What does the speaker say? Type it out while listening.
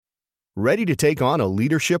Ready to take on a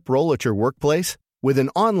leadership role at your workplace? With an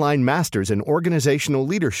online master's in organizational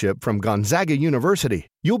leadership from Gonzaga University,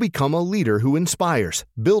 you'll become a leader who inspires,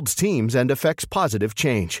 builds teams, and affects positive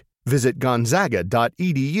change. Visit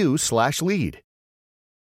gonzaga.edu/lead.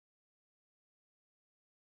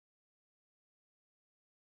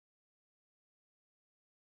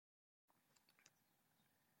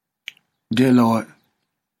 Dear Lord,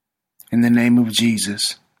 in the name of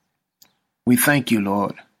Jesus, we thank you,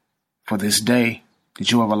 Lord, for this day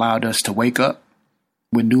that you have allowed us to wake up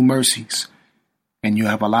with new mercies, and you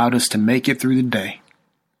have allowed us to make it through the day.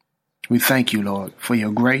 We thank you, Lord, for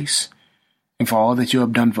your grace and for all that you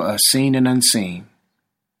have done for us, seen and unseen.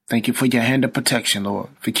 Thank you for your hand of protection, Lord,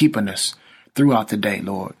 for keeping us throughout the day,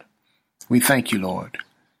 Lord. We thank you, Lord.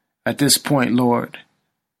 At this point, Lord,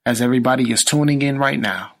 as everybody is tuning in right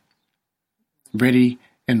now, ready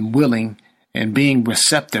and willing and being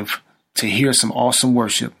receptive to hear some awesome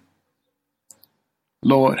worship,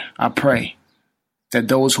 Lord, I pray that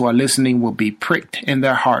those who are listening will be pricked in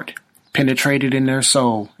their heart, penetrated in their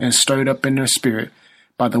soul, and stirred up in their spirit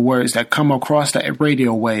by the words that come across the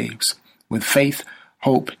radio waves with faith,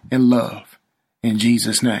 hope, and love. In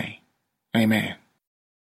Jesus' name, amen.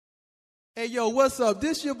 Hey, yo, what's up?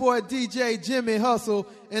 This your boy DJ Jimmy Hustle,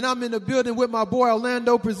 and I'm in the building with my boy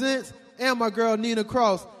Orlando Presents and my girl Nina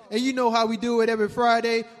Cross. And you know how we do it every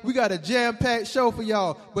Friday. We got a jam-packed show for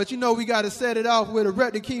y'all. But you know we got to set it off with a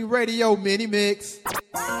Rep the King Radio mini mix.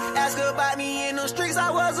 Ask about me in the streets,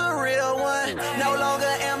 I was a real one. No longer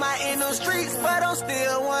am I in the streets, but I'm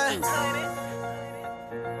still one.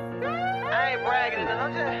 I ain't bragging,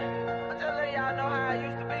 I'm just letting y'all know how I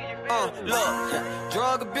used to be. Look,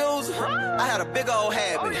 drug abuser, I had a big old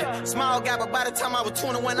habit. Small guy, but by the time I was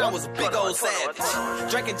 21, I was a big old savage.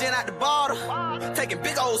 Drinking gin out the bottle, taking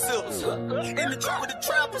big old sips. In the trap with the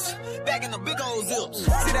trappers, back in the big old zips.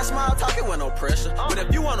 See that small talk, it wasn't no pressure. But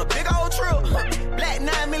if you want a big old trip, black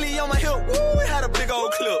 9 milli on my hip, woo, it had a big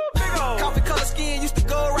old clip. Coffee color skin used to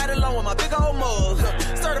go right along with my big old mug.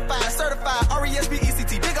 Certified,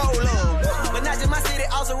 R-E-S-B-E-C-T, big old love. But not just my city,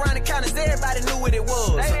 all surrounding counties, everybody knew what it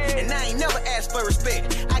was. And I ain't never asked for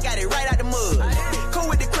respect, I got it right out the mud. Cool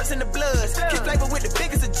with the Crips and the Bloods, keep flavor with the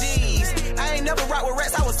biggest of G's. I ain't never rock with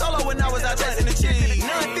rats, I was solo when I was out chasing the cheese.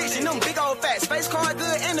 Non-fiction, them big old facts, face card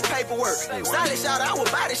good and the paperwork. Solid shouter, I would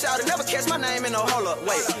body shouter, never catch my name in no hold up,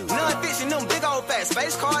 wait. Non-fiction, them big old facts,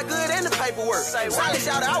 face card good and the paperwork. Solid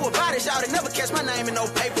shouter, I would body shouter, never catch my name in no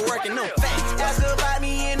paperwork and no facts. Ask about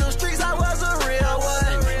me in the streets, I was a real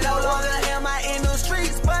one. No longer am I in the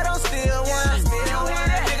streets, but I'm still one.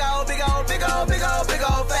 Big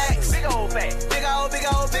old facts. Big old facts.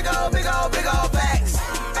 Big old facts.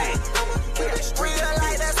 Hey, real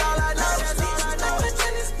life, that's all I know.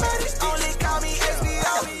 Only call me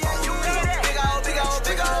HBO. Big old facts.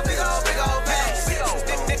 Big old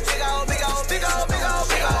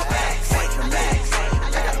facts. I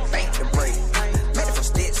got a bank to break. Made it from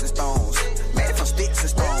sticks and stones.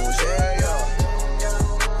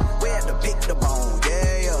 Yeah. We had to pick the bone.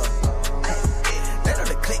 Yeah. They know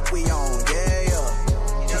the click we on.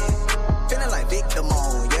 Victim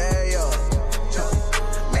on, yeah.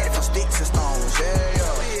 Made it from sticks and stones,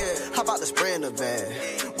 yeah. How about the Sprinter van?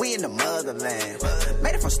 We in the motherland.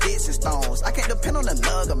 Made it from sticks and stones. I can't depend on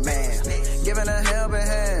another man. Giving a helping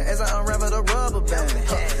hand as I unravel the rubber band.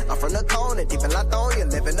 I'm from the corner, deep in Latoya,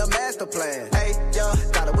 living the master plan. Hey, yeah,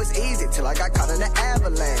 thought it was easy till I got caught in the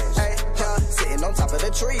avalanche. Hey, yeah, sitting on top of the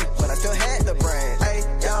tree, but I still had the branch. Hey,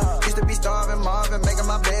 yeah, used to be starving Marvin, making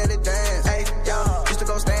my belly dance. Hey, yeah, used to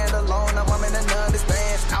go stand alone, now I'm in another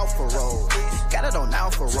stance. Alpha road, got it on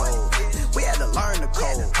Alpha road. We had to learn the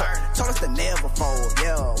code, told us to never fold.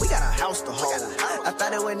 Yeah, we got a house to hold. I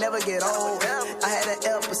thought it would never get old. I had an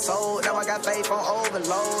episode, now I got faith on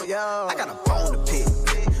overload. Yeah, I got a bone to pick,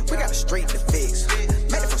 we got a street to fix.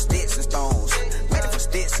 Made it from sticks and stones.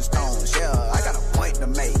 Yeah, I got a point to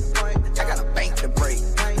make, I got a bank to break.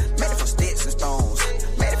 Made it from sticks and stones.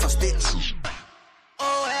 Made it from sticks.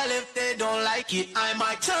 Oh hell, if they don't like it, I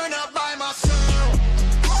might turn up by myself.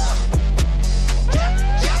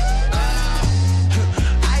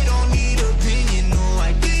 I don't need opinion, no,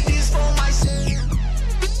 I did this for myself.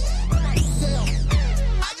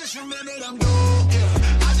 I just remembered I'm dope,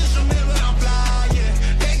 yeah. I just remembered I'm fly, yeah.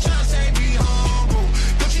 They tryna say be humble,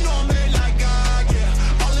 don't you know I'm made like God,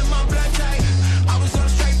 yeah. All in my blood type, I was on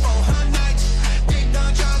straight for 100 nights. Ain't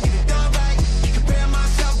done trying to get it done right. Compare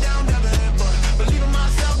myself down, never had, but believing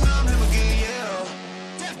myself now I'm never good, yeah.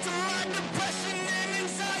 Death to my depression and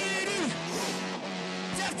anxiety.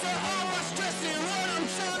 Death to all my stress and what I'm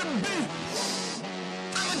trying to be.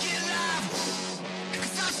 I'ma get live,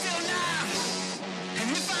 cause I'm still live. And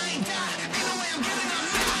if I ain't die,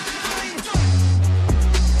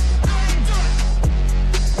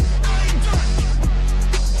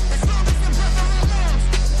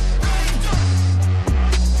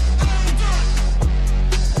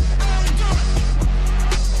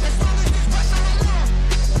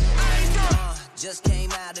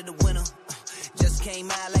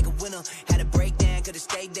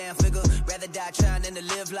 plan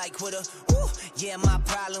to live like Quitter. Woo, yeah, my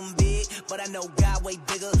problem big, but I know God way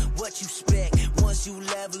bigger. What you expect once you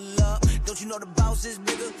level up? Don't you know the boss is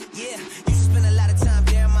bigger? Yeah, used to spend a lot of time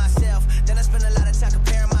daring myself. Then I spent a lot of time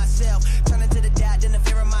comparing myself. Turning to the doubt, then the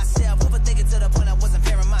fear of myself. Overthinking to the point I wasn't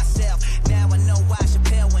fearing myself. Now I know why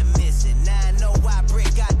Chappelle went missing. Now I know why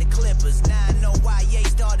Brick got the Clippers. Now I know why Ye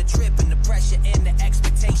started tripping. The pressure and the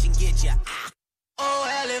expectation get ya. Oh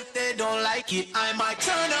hell, if they don't like it, I might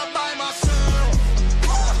turn up by myself.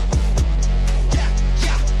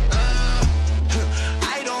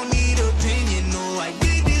 I don't need opinion, no, I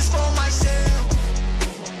did this for myself.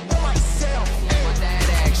 For myself. Want that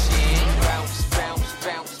action? Bounce, bounce,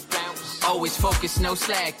 bounce, bounce. Always focus, no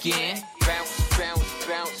slacking. Bounce, bounce,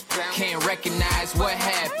 bounce, bounce. Can't recognize what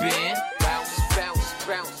happened. Bounce, bounce,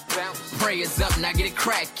 bounce, bounce. Prayers up, now get it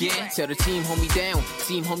crackin'. Tell the team, hold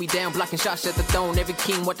me down, blocking shots at the throne. Every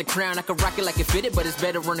king want the crown, I can rock it like it fitted, but it's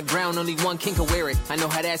better on the ground, only one king can wear it. I know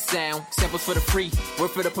how that sound, samples for the free,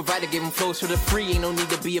 work for the provider, give them flows for the free. Ain't no need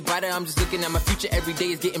to be a biter, I'm just looking at my future, every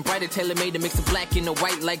day is getting brighter, tailor-made to mix the black and the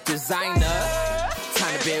white like designer.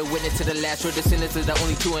 Time to bear witness to the last word, the sinners are the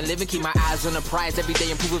only two in living. Keep my eyes on the prize, every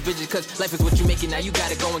day improve a vision, cause life is what you make it, now you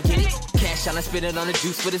gotta go and get it. Cash on, I spit it on the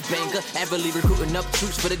juice for this banger, avidly recruiting up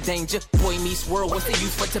troops for the danger. Boy meets world, what's the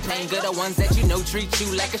use for Topanga? The ones that you know treat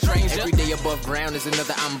you like a stranger. Every day above ground is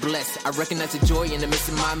another I'm blessed. I recognize the joy in the midst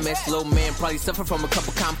of my mess. Low man probably suffer from a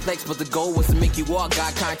couple complex, but the goal was to make you all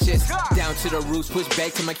God conscious. Down to the roots, push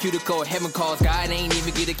back to my cuticle. Heaven calls, God ain't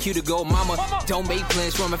even get a cue to go. Mama, don't make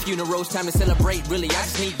plans for my funeral. It's time to celebrate, really, I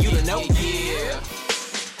just need you to know. Yeah.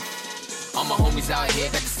 All my homies out here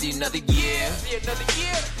got to see another year.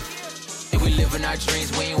 And we living our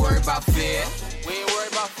dreams, we ain't worried about fear.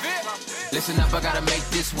 Listen up, I gotta make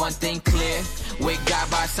this one thing clear. With God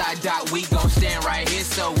by side, dot, we gon' stand right here,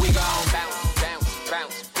 so we gon' bounce, bounce,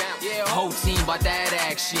 bounce, bounce. Yeah, whole team about that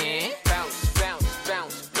action. Bounce, bounce,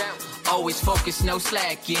 bounce, bounce. Always focus, no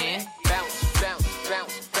slacking. Bounce, bounce,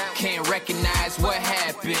 bounce, bounce. Can't recognize what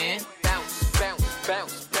happened. Bounce, bounce,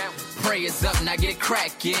 bounce, bounce. Prayers up, now get it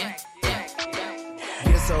crackin'.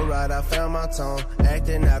 Get so right, I found my tone.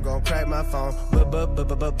 Acting not gon' crack my phone.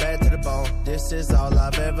 But back to the bone. This is all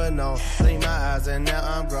I've ever known. Blink my eyes and now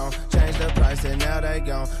I'm grown. Change the price and now they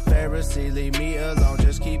gone. Pharisee, leave me alone.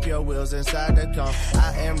 Just keep your wheels inside the cone.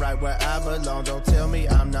 I am right where I belong. Don't tell me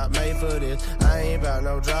I'm not made for this. I ain't about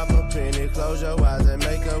no drop a penny. Close your eyes and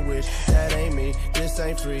make a wish. That ain't me, this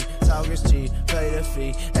ain't free. Talk is cheap, pay the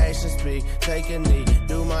fee. Action speak, take a knee.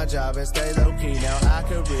 Do my job and stay low key. Now I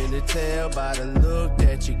could really tell by the look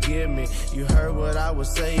that you give me. You heard what I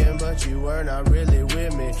was saying, but you were not really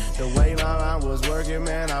with me. The way my mind was working,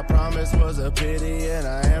 man, I promise was a pity. And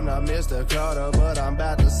I am not Mr. Carter, but I'm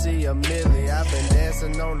about to see a milli. I've been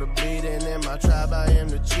dancing on the beat, and in my tribe I am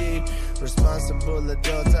the chief. Responsible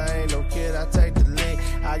adult, I ain't no kid, I take the lead.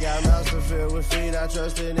 I got mouths to fill with feet, I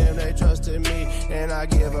trusted them, they trusted me. And I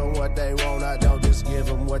give them what they want, I don't just give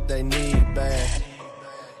them what they need, bad.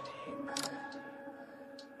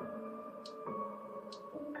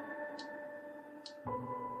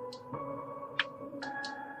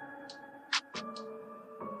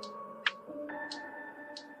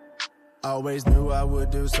 Always knew I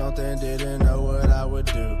would do something, didn't know what I would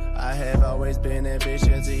do. I have always been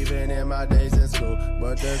ambitious, even in my days in school.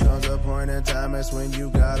 But there comes a point in time, it's when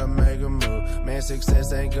you gotta make a move. Man,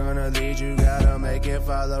 success ain't gonna lead you, gotta make it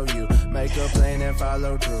follow you. Make a plan and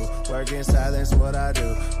follow through. Work in silence, what I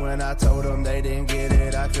do. When I told them they didn't get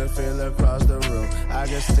it, I could feel across the room. I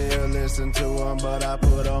could still listen to them, but I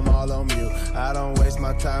put them all on mute. I don't waste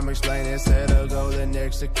my time explaining, set a goal and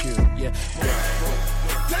execute. Yeah.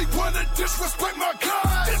 They wanna disrespect my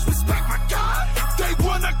God. Disrespect my God. They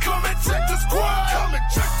wanna come and check the squad. Come and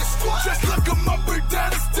check the squad. Just look them up and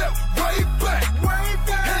down and step way back. Way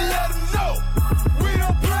back. And let them know we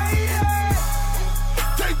don't play it.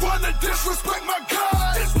 They wanna disrespect my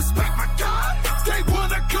God. Disrespect my God. They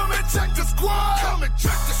wanna come and check the squad. Come and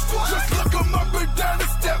check the squad. Just look them up and down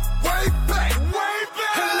and step way back. Way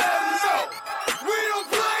back. And let them know we don't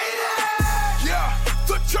play it. Yeah,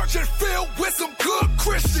 the church is filled with some good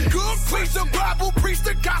Christian. Good preach the Bible, preach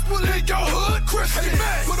the gospel in your hood, Christian.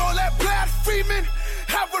 Amen. But all that blaspheming,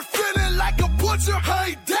 have her feeling like a butcher.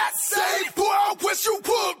 Hey, that saved, boy, I wish you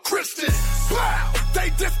would, Christian. Wow, they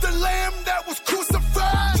dissed the lamb that was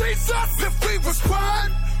crucified. Jesus, if we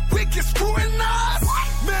respond, we get scrutinized.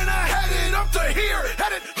 Man, I had it up to here,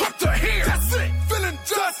 had it up to here. That's it, feeling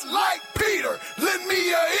just like Peter. Lend me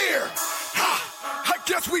your ear. Ha, I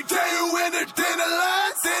guess we dare you in the dinner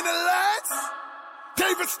lines,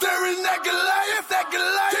 David staring at Goliath,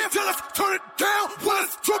 They tell us turn it down, want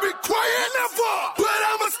us to be quiet, never. But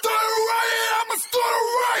I'ma start a riot, I'ma start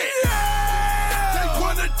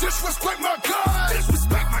disrespect my God.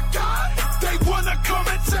 Disrespect my God. They wanna come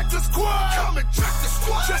and check the squad. Come and check the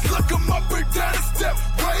squad. Just look them up and down and step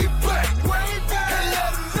way back. Way back. And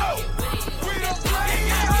let them know we don't play.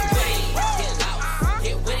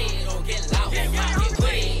 Get with it or get loud. Get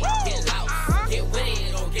with it, get loud. Get with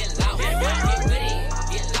it or get loud. Get with it,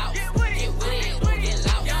 get loud. Get with it or get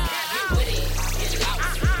loud. Get with it, get loud.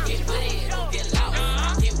 Get with it or get loud.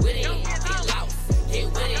 Get with it, get loud. Get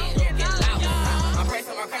with it or get loud. I'm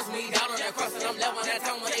pressing my crest, me down on that cross, and I'm level that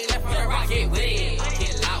time when they left on the rock. Get with it,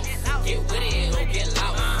 get loud. Get with it or get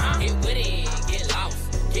loud. Get with it, get loud.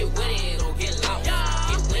 Get with it or get loud.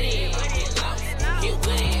 Get with it, get loud. Get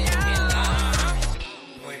with it, get loud.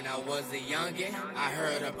 When I was a youngin', I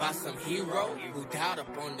heard about some hero who died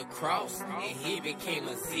up on the cross and he became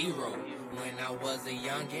a zero. When I was a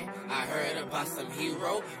youngin', I heard about some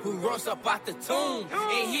hero who rose up out the tomb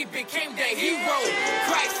and he became the hero.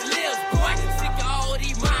 Christ lives, boy. Sick of all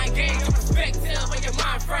these mind games, your perspective and your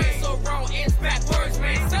mind frame so wrong. It's backwards,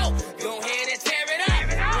 man. So go ahead and tear it up.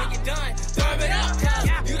 When you're done, throw it up. Cause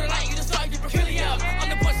you the light, you the star, you peculiar. I'm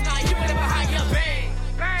the boss now, you whatever how you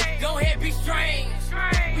bang. Go ahead, be strange.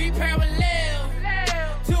 Be parallel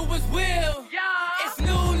to his will. It's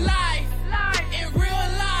new life in real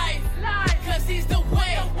life. Cause he's the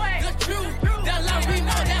way, the truth, the love we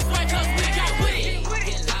know. That's why, cause we got with it.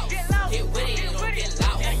 Get loud, get with it or get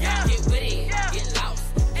loud. Get with it, get loud.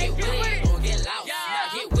 Get with it or get loud.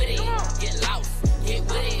 Get with it, get loud. Get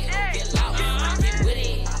with it or get loud. Get with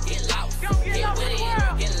it, get loud. Get with it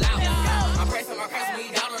or get loud. I'm pressing my cross, me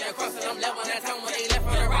down on that cross, and I'm level that time when they left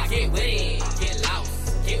on the rock. Get with it, get loud.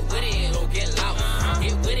 Get with it or get loud.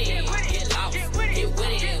 Get with it, get loud. Get with it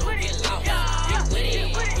or get loud. Get with it,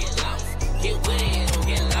 get loud. Get with it or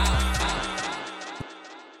get loud.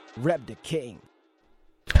 Rep the King.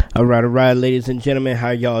 All right, ladies and gentlemen,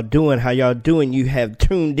 how y'all doing? How y'all doing? You have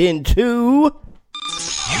tuned into...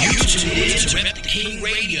 You tuned in to Rep the King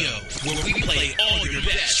Radio, where we play all your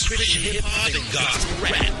best Christian hip-hop and gospel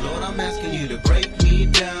rap. Lord, I'm asking you to break me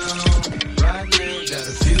down. Right now, got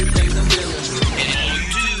a few things I'm dealing with. And all you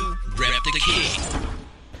do, Rep the King.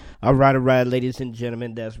 All right, ladies and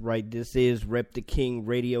gentlemen, that's right. This is Rep the King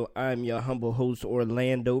Radio. I'm your humble host,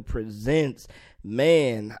 Orlando Presents.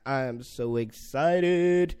 Man, I'm so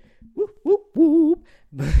excited. Whoop, whoop, whoop.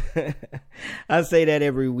 I say that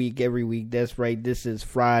every week. That's right. This is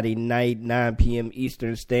Friday night, 9 p.m.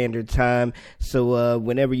 Eastern Standard Time. So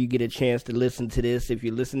whenever you get a chance to listen to this, if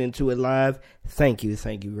you're listening to it live, thank you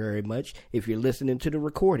very much. If you're listening to the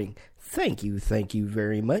recording, thank you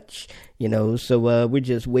very much. You know, so we're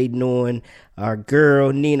just waiting on our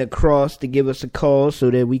girl Nina Cross to give us a call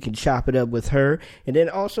so that we can chop it up with her, and then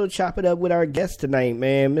also chop it up with our guest tonight,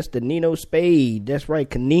 man, Mr. Nino Spade. That's right,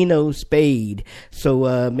 Canino Spade. So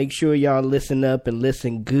make sure y'all listen up and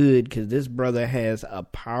listen good, because this brother has a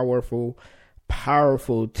powerful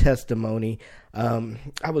testimony.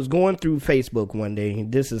 I was going through Facebook one day.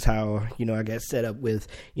 This is how, I got set up with,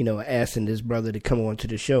 asking this brother to come on to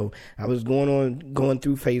the show. I was going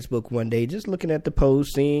through Facebook one day, just looking at the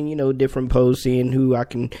posts, seeing, different posts, seeing who I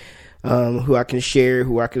can share,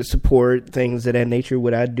 who I can support, things of that nature,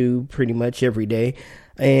 what I do pretty much every day.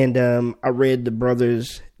 And I read the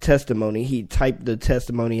brother's testimony. He typed the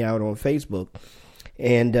testimony out on Facebook.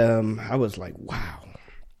 And I was like, wow,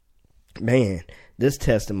 man, this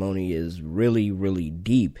testimony is really, really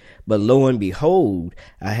deep. But lo and behold,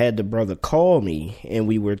 I had the brother call me, and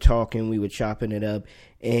we were talking, we were chopping it up.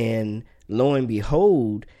 And lo and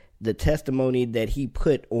behold, the testimony that he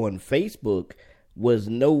put on Facebook was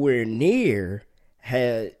nowhere near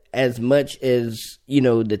as much as,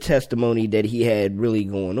 the testimony that he had really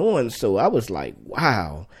going on. So I was like,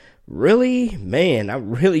 wow, really? Man, I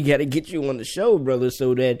really got to get you on the show, brother,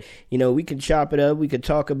 so that, we can chop it up. We could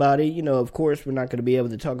talk about it. Of course, we're not going to be able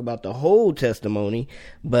to talk about the whole testimony,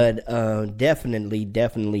 but definitely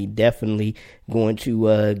going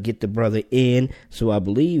to get the brother in. So I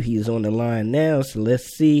believe he's on the line now. So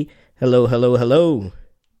let's see. Hello.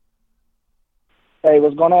 Hey,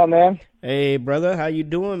 what's going on, man? Hey, brother, how you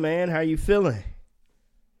doing, man? How you feeling?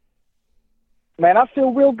 Man, I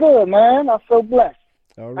feel real good, man. I feel blessed.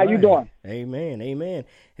 All right. How you doing? Amen.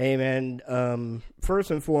 Hey, man,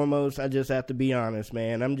 first and foremost, I just have to be honest,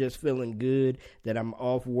 man. I'm just feeling good that I'm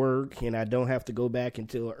off work and I don't have to go back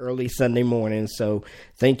until early Sunday morning. So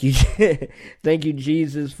thank you, thank you,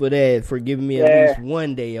 Jesus, for that, for giving me at least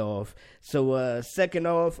one day off. So second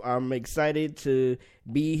off, I'm excited to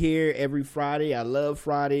be here every Friday. I love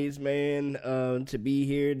Fridays, man, to be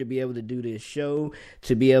here, to be able to do this show,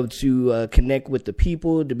 to be able to connect with the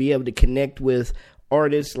people, to be able to connect with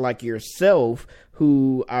artists like yourself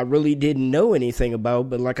who I really didn't know anything about,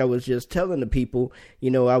 but like I was just telling the people,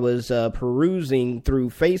 you know, I was perusing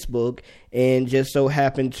through Facebook and just so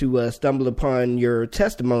happened to stumble upon your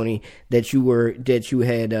testimony that you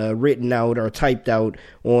had written out or typed out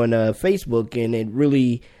on Facebook, and it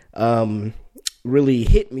really really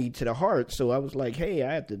hit me to the heart. So I was like, hey,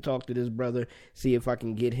 I have to talk to this brother, see if I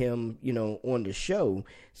can get him, you know, on the show.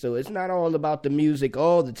 So it's not all about the music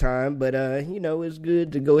all the time, but, you know, it's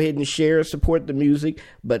good to go ahead and share, support the music,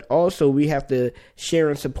 but also we have to share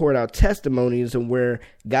and support our testimonies and where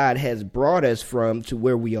God has brought us from to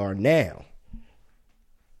where we are now.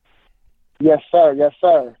 Yes, sir. Yes,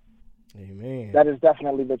 sir. Amen. That is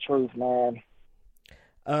definitely the truth, man.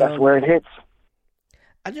 That's where it hits.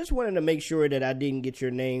 I just wanted to make sure that I didn't get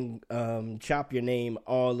your name, chop your name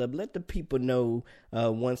all up. Let the people know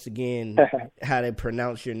once again how to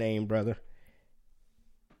pronounce your name, brother.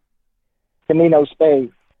 Canino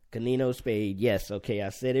Spade. Canino Spade. Yes. Okay. I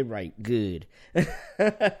said it right. Good.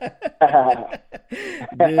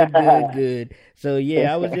 Good. So,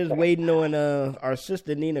 yeah, I was just waiting on our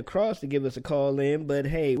sister Nina Cross to give us a call in. But,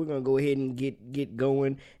 hey, we're going to go ahead and get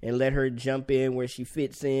going and let her jump in where she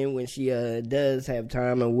fits in when she does have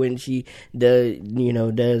time and when she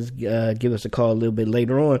does give us a call a little bit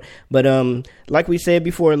later on. But like we said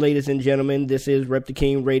before, ladies and gentlemen, this is Rep the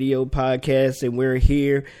King Radio Podcast, and we're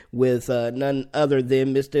here with none other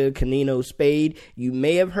than Mr. Canino Spade. You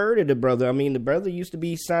may have heard of the brother. I mean, the brother used to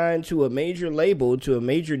be signed to a major label, to a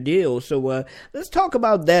major deal. So let's talk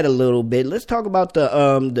about that a little bit. Let's talk about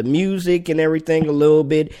the music and everything a little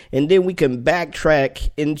bit, and then we can backtrack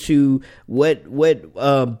into what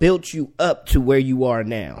built you up to where you are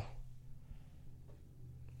now.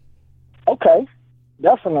 Okay,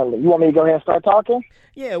 definitely. You want me to go ahead and start talking?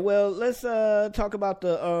 Yeah, well, let's talk about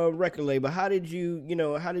the record label. How did you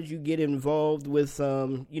get involved with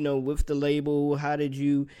with the label? How did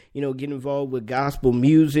you get involved with gospel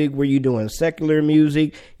music? Were you doing secular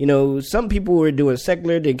music? You know, some people were doing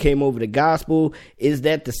secular, then came over to gospel. Is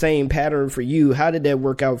that the same pattern for you? How did that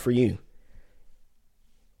work out for you?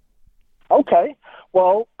 Okay,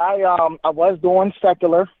 well, I was doing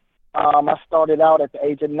secular. I started out at the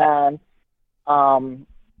age of 9, and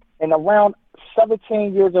around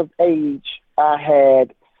 17 years of age, I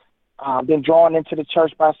had been drawn into the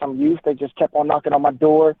church by some youth. They just kept on knocking on my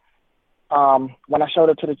door. When I showed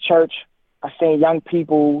up to the church, I seen young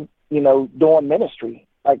people, doing ministry,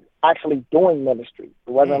 like actually doing ministry.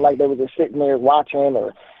 It wasn't like they were just sitting there watching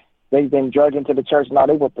or they've been drugged into the church. No,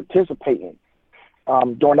 they were participating.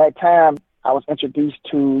 During that time, I was introduced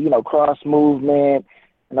to, cross movement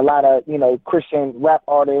and a lot of, Christian rap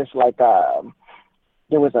artists like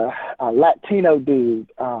there was a Latino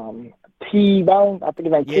dude, T-Bone. I think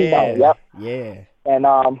his name T-Bone. Yep. Yeah. And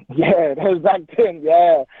that was back then.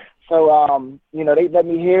 Yeah. So they let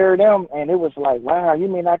me hear them, and it was like, wow, you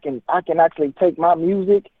mean I can actually take my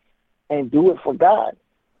music and do it for God?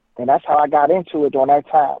 And that's how I got into it during that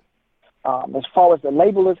time. As far as the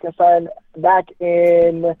label is concerned, back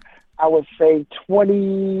in I would say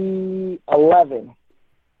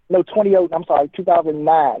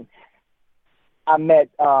 2009. I met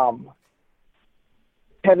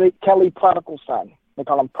Kelly Prodigal Son. They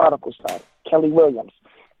call him Prodigal Son, Kelly Williams.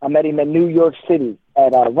 I met him in New York City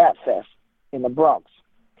at a Rap Fest in the Bronx.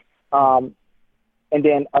 And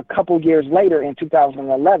then a couple years later, in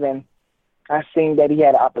 2011, I seen that he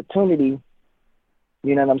had an opportunity,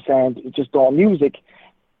 you know what I'm saying, just doing music.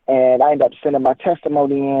 And I ended up sending my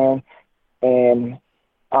testimony in, and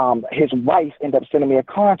his wife ended up sending me a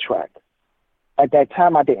contract. At that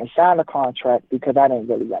time, I didn't sign the contract because I didn't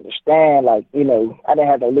really understand, I didn't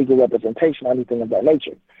have no legal representation or anything of that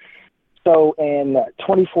nature. So in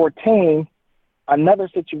 2014, another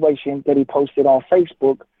situation that he posted on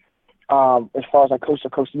Facebook, as far as a Coast to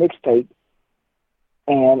Coast mixtape,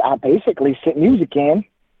 and I basically sent music in,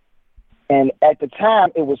 and at the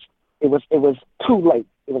time it was too late.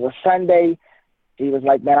 It was a Sunday. He was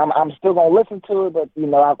like, man, I'm still gonna listen to it, but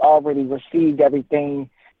I've already received everything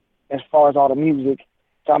as far as all the music,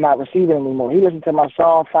 so I'm not receiving it anymore. He listened to my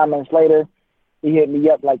song. 5 minutes later, he hit me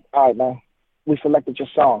up like, all right, man, we selected your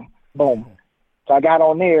song. Boom. So I got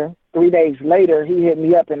on there. 3 days later, he hit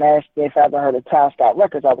me up and asked me if I ever heard of Ty Scott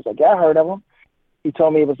Records. I was like, yeah, I heard of him. He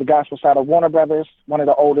told me it was the gospel side of Warner Brothers, one of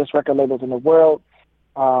the oldest record labels in the world.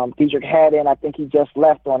 Dietrich Haddon, I think he just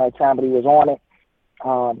left on that time, but he was on it.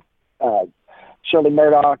 Shirley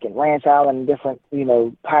Murdoch and Rance Allen and different,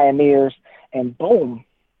 pioneers. And boom,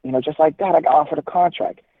 just like that, I got offered a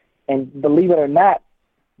contract. And believe it or not,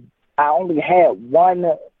 I only had one,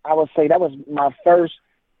 I would say that was my first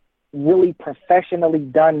really professionally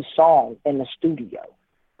done song in the studio.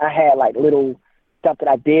 I had like little stuff that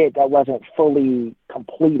I did that wasn't fully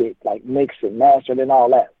completed, like mixed and mastered and all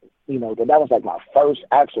that. You know, but that was like my first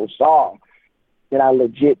actual song that I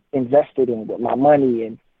legit invested in with my money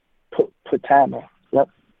and put time in. Yep.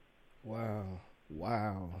 Wow.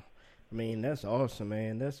 I mean, that's awesome,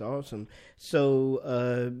 man. That's awesome.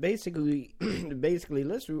 So, basically,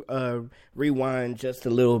 let's rewind just a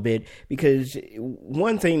little bit, because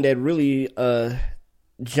one thing that really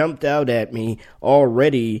jumped out at me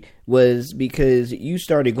already was because you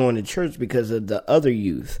started going to church because of the other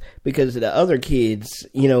youth, because of the other kids,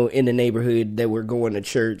 you know, in the neighborhood that were going to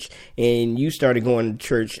church, and you started going to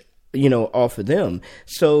church, you know, off of them.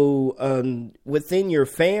 So, within your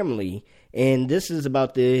family, and this is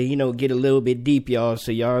about to, you know, get a little bit deep, y'all,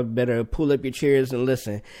 so y'all better pull up your chairs and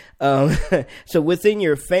listen. So within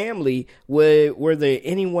your family, were there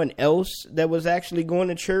anyone else that was actually going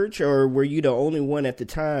to church, or were you the only one at the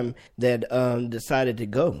time that decided to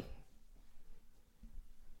go?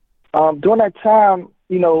 During that time,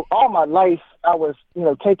 you know, all my life, I was, you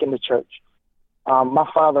know, taken to church. My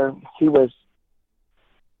father, he was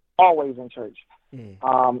always in church. And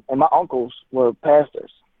my uncles were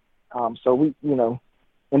pastors. So we, you know,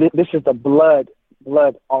 and this is the blood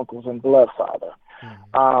uncles and blood father.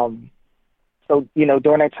 So, you know,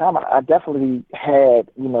 during that time, I definitely had,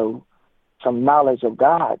 you know, some knowledge of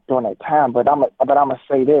God during that time. But I'm gonna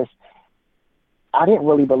say this: I didn't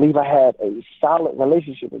really believe I had a solid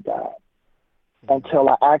relationship with God until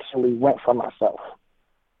I actually went for myself.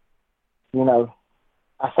 You know,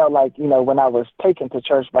 I felt like, you know, when I was taken to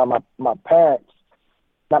church by my parents,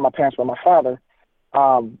 not my parents, but my father.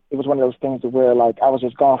 It was one of those things where, like, I was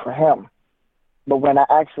just going for him. But when I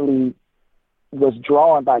actually was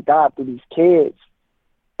drawn by God through these kids,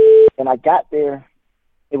 and I got there,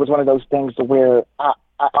 it was one of those things to where I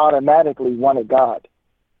automatically wanted God,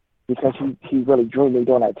 because he really drew me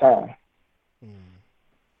during that time.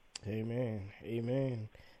 Amen.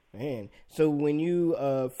 Man, so when you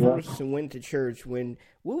first went to church, what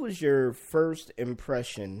was your first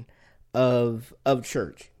impression of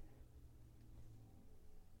church?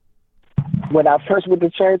 When I first went to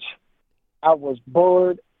church, I was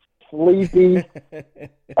bored, sleepy.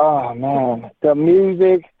 Oh, man. The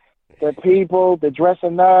music, the people, the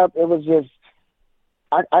dressing up, it was just,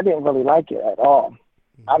 I didn't really like it at all.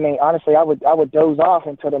 I mean, honestly, I would doze off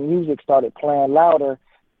until the music started playing louder,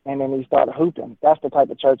 and then he started hooping. That's the type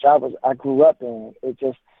of church I grew up in. It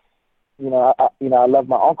just, you know, I love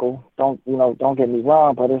my uncle. Don't get me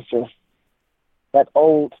wrong, but it's just, that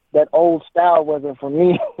old style wasn't for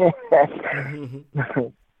me.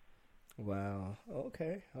 Wow.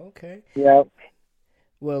 Okay. Yeah.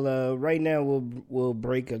 Well, right now we'll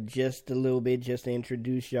break up just a little bit just to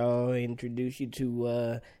introduce you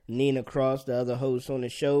to Nina Cross, the other host on the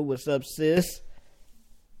show. What's up, sis?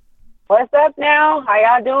 What's up now? How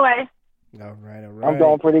y'all doing? All right. I'm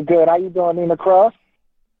doing pretty good. How you doing, Nina Cross?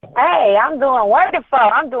 Hey, I'm doing wonderful.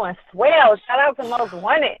 I'm doing swell. Shout out to Most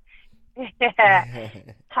Wanted.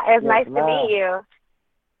 It's nice to meet you.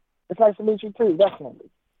 It's nice to meet you too, definitely.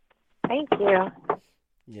 Thank you.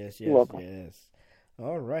 Yes.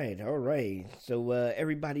 All right. So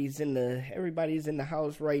everybody's in the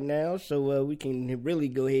house right now, so we can really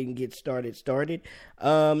go ahead and get started.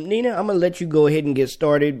 Nina, I'm gonna let you go ahead and get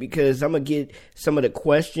started, because I'm gonna get some of the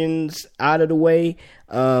questions out of the way,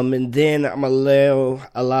 and then I'm gonna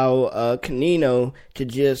allow Canino to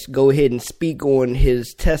just go ahead and speak on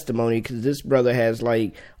his testimony, because this brother has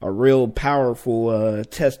like a real powerful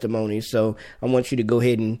testimony. So I want you to go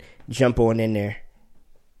ahead and jump on in there.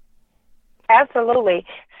 Absolutely.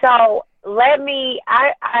 So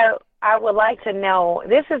I would like to know,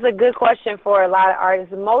 this is a good question for a lot of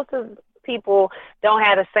artists. Most of people don't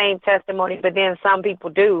have the same testimony, but then some people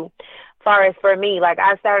do. As far as for me, like,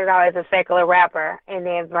 I started out as a secular rapper and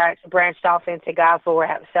then branched off into gospel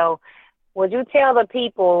rap. So would you tell the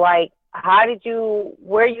people, like,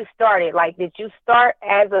 where you started? Like, did you start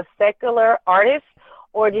as a secular artist,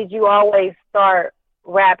 or did you always start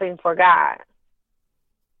rapping for God?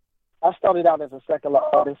 I started out as a secular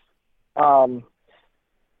artist. I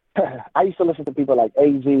used to listen to people like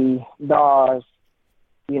AZ, Nas.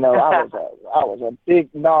 You know, I was a big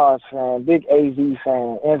Nas fan, big AZ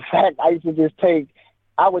fan. In fact, I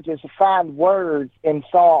would just find words in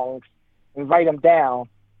songs and write them down,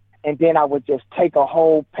 and then I would just take a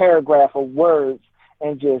whole paragraph of words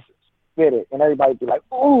and just spit it, and everybody would be like,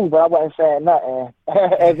 "Ooh," but I wasn't saying nothing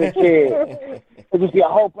as a kid. It'd just be a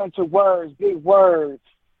whole bunch of words, big words.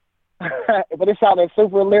 But it sounded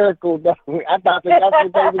super lyrical, though. I thought that's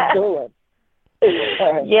what they was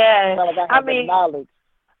doing. Yeah, like I mean, knowledge.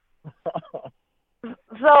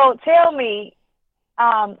 So tell me,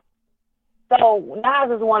 so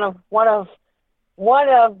Nas is one of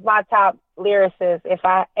my top lyricists.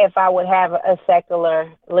 If I would have a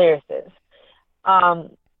secular lyricist,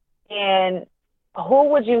 and who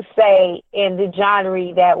would you say in the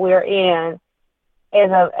genre that we're in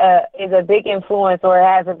is a big influence or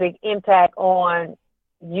has a big impact on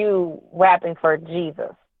you rapping for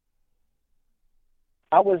Jesus?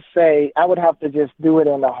 I would say I would have to just do it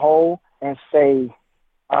in the whole and say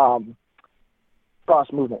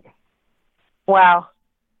Cross Movement. Wow.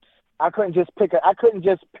 I couldn't just pick a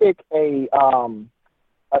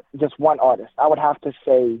just one artist. I would have to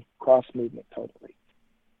say Cross Movement totally.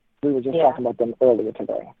 We were just talking about them earlier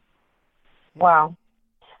today. Wow.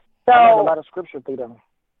 So I learned a lot of scripture through them.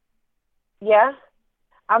 Yeah.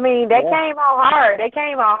 I mean, they came out hard. They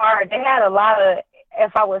had a lot of,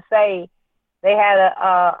 if I would say, they had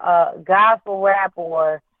a gospel rap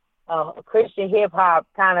or a Christian hip hop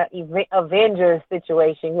kind of Avengers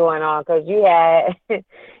situation going on, because you had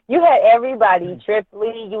everybody, Trip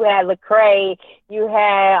Lee, you had Lecrae, you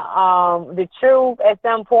had The Truth at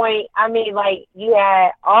some point. I mean, like, you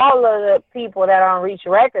had all of the people that are on Reach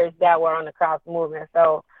Records that were on the Cross Movement.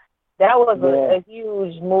 So that was a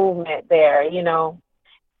huge movement there, you know.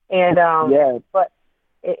 And but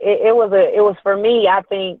it was for me, I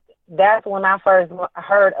think that's when I first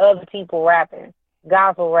heard other people rapping,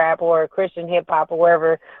 gospel rap or Christian hip hop or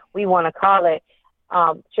whatever we want to call it.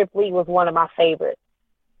 Trip Lee was one of my favorites.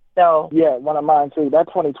 So yeah, one of mine too. That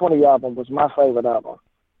 2020 album was my favorite album.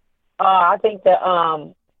 I think the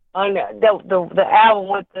album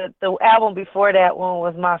with the album before that one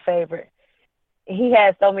was my favorite. He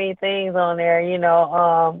had so many things on there, you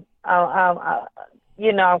know.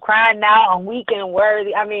 I'm crying now. I'm weak and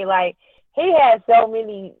worthy. I mean, like, he had so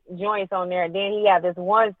many joints on there. Then he had this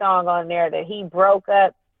one song on there that he broke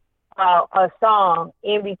up a song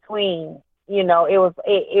in between. You know, it was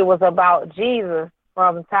about Jesus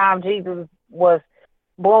from the time Jesus was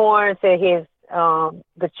born to his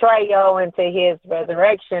betrayal and to his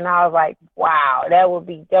resurrection. I was like, wow, that would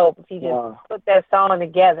be dope if he just put that song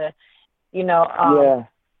together. You know,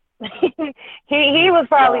 he was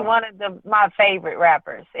probably one of my favorite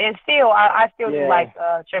rappers, and still I still do like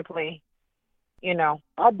Trip Lee. You know,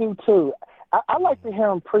 I do too. I like to hear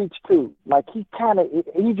him preach too. Like, he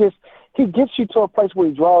gets you to a place where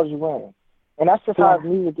he draws you in, and that's just how his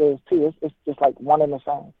music is too. It's just like one and the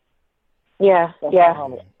same. Yeah, that's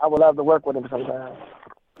I would love to work with him sometimes.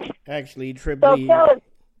 Actually, Trip Lee.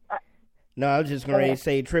 No, I was just going to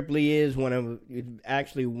say Trip Lee is one of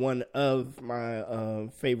my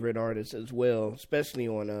favorite artists as well, especially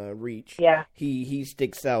on Reach. Yeah, he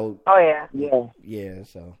sticks out. Oh yeah, yeah.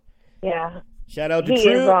 So shout out to Trip.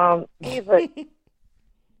 He is a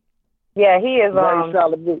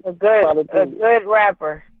good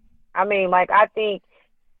rapper. I mean, like, I think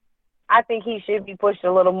he should be pushed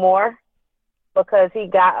a little more because he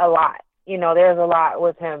got a lot. You know, there's a lot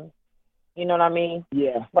with him. You know what I mean?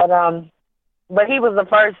 Yeah. But he was the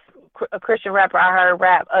first Christian rapper I heard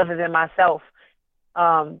rap other than myself.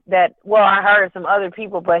 I heard some other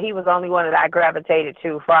people, but he was the only one that I gravitated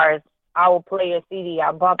to as far as I will play a CD,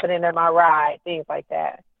 I'll bump it into my ride, things like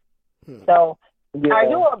that. So, are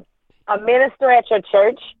you a minister at your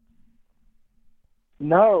church?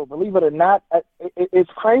 No, believe it or not, it's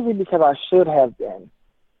crazy because I should have been.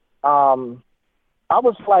 I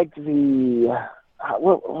was like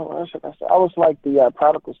what should I say? I was like the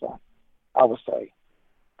prodigal son, I would say.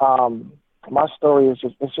 My story is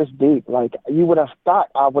just deep. Like, you would have thought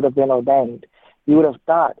I would have been ordained. You would have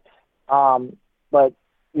thought, but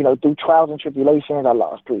you know, through trials and tribulations, I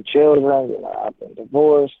lost 3 children. You know, I've been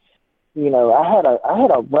divorced. You know, I had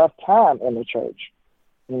a rough time in the church.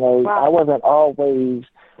 You know, I wasn't always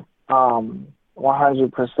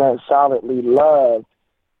 100% solidly loved,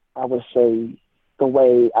 I would say, the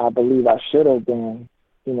way I believe I should have been,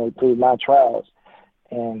 you know, through my trials.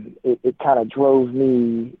 And it kind of drove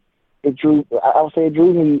me, it drew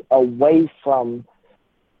me away from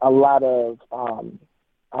a lot of, a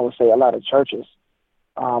lot of churches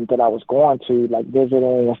that I was going to, like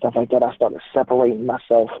visiting and stuff like that. I started separating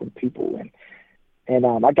myself from people. And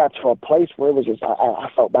I got to a place where it was just, I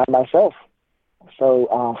felt by myself.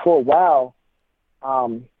 So for a while, I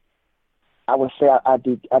would say I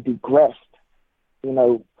digressed, you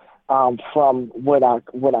know, from what I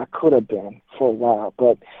could have been for a while.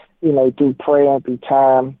 But, you know, through prayer and through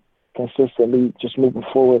time, consistently just moving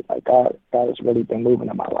forward, like God has really been moving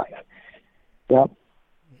in my life. Yep.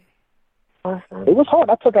 Awesome. It was hard.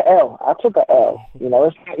 I took an L. You know,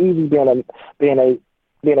 it's not easy being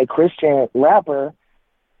a Christian rapper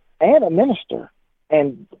and a minister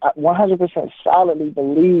and I 100% solidly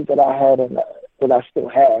believe that I had, that I still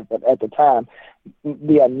have, but at the time,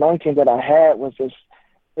 the anointing that I had was just,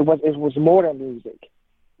 it was more than music.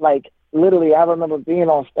 Like, literally, I remember being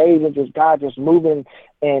on stage and just God just moving,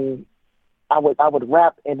 and I would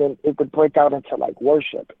rap, and then it would break out into like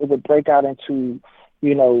worship. It would break out into,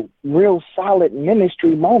 you know, real solid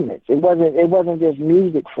ministry moments. It wasn't just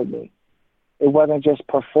music for me. It wasn't just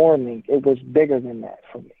performing. It was bigger than that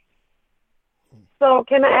for me. So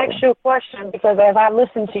can I ask you a question? Because as I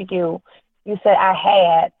listened to you, you said I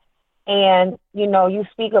had, and, you know, you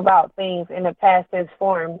speak about things in the past tense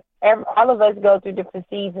form. All of us go through different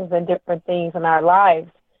seasons and different things in our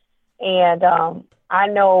lives. And I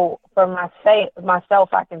know for myself,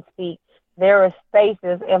 I can speak. There are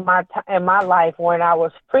spaces in my life when I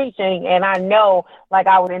was preaching, and I know, like,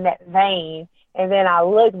 I was in that vein. And then I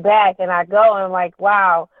look back and I go and I'm like,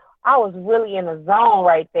 wow, I was really in a zone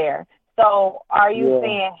right there. So are you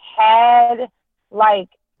saying had, like,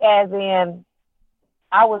 as in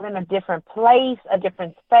I was in a different place, a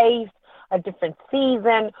different space, a different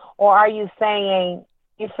season, or are you saying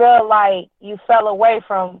you feel like you fell away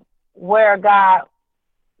from where God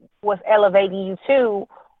was elevating you to,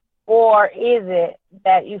 or is it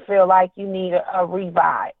that you feel like you need a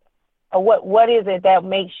revive? Or what is it that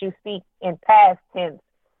makes you speak in past tense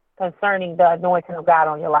concerning the anointing of God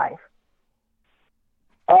on your life?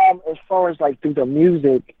 As far as like through the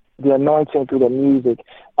music, the anointing through the music,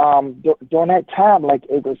 during that time, like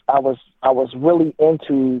I was really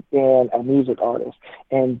into being a music artist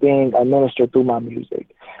and being a minister through my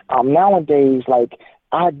music. Nowadays, like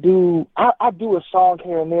I do a song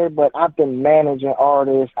here and there, but I've been managing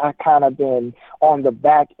artists. I kind of been on the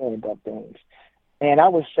back end of things. And I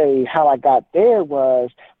would say how I got there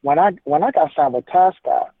was when I got signed with Ty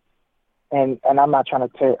Scott, and I'm not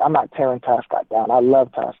tearing Ty Scott down. I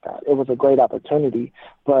love Ty Scott. It was a great opportunity,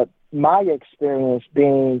 but my experience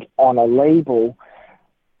being on a label,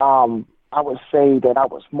 I would say that I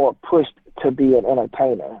was more pushed to be an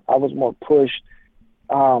entertainer. I was more pushed,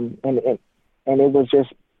 and it was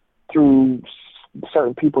just through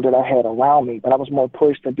certain people that I had around me. But I was more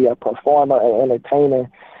pushed to be a performer, an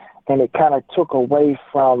entertainer. And it kind of took away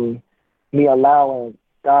from me allowing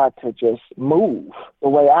God to just move the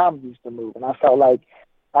way I'm used to move. And I felt like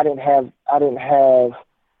I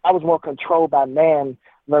was more controlled by man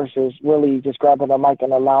versus really just grabbing the mic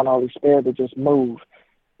and allowing the Holy Spirit to just move.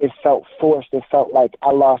 It felt forced. It felt like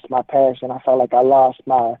I lost my passion. I felt like I lost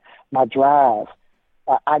my drive.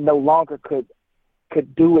 I no longer could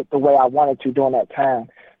do it the way I wanted to during that time.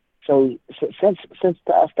 So since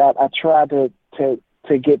that, I tried to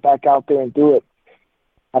get back out there and do it,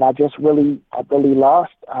 and I really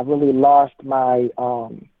lost my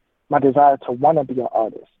my desire to want to be an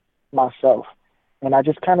artist myself. And I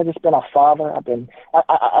just kind of been a father.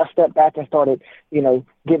 I stepped back and started, you know,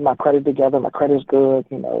 getting my credit together. My credit's good.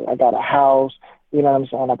 You know, I got a house. You know what I'm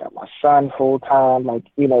saying? I got my son full time. Like,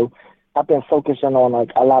 you know, I've been focusing on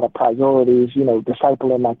like a lot of priorities. You know,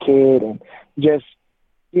 discipling my kid and just,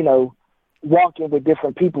 you know, walking with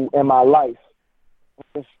different people in my life.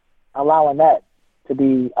 Just allowing that to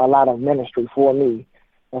be a lot of ministry for me,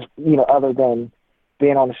 you know, other than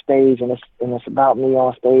being on the stage and it's about me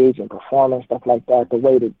on stage and performing stuff like that. The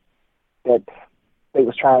way that they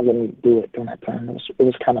was trying to get me to do it during that time, it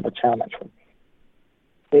was kind of a challenge for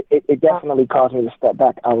me. It definitely caused me to step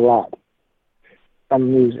back a lot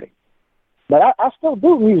from music, but I still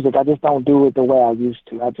do music. I just don't do it the way I used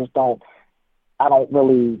to. I don't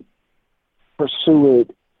really pursue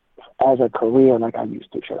it as a career like I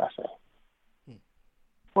used to, should I say.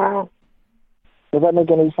 Wow. Does that make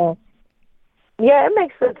any sense? Yeah, it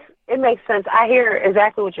makes sense. It makes sense. I hear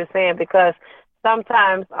exactly what you're saying, because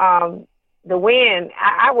sometimes the wind,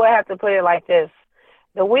 I would have to put it like this.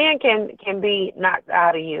 The wind can be knocked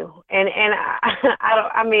out of you. And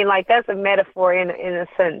I mean, like, that's a metaphor in a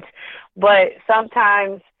sense. But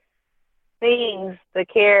sometimes things, the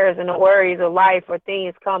cares and the worries of life or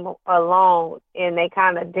things come along and they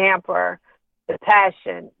kind of damper the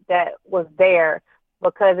passion that was there,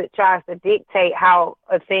 because it tries to dictate how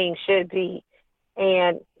a thing should be.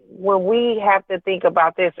 And when we have to think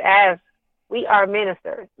about this, as we are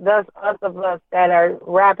ministers, those of us that are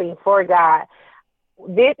rapping for God,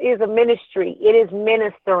 this is a ministry. It is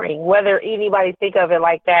ministering, whether anybody think of it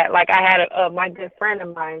like that. Like I had my good friend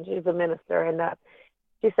of mine, she's a minister, and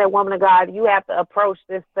she said, woman of God, you have to approach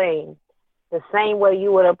this thing the same way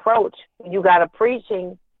you would approach. You got a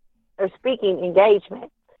preaching or speaking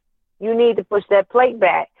engagement. You need to push that plate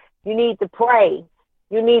back. You need to pray.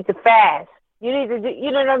 You need to fast. You need to do,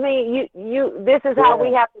 you know what I mean? This is how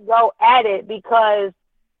we have to go at it, because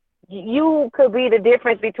you could be the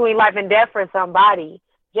difference between life and death for somebody.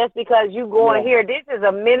 Just because you go in here, this is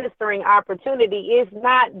a ministering opportunity. It's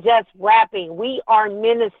not just rapping. We are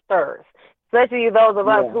ministers, especially those of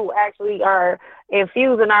us who actually are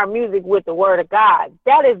infusing our music with the word of God.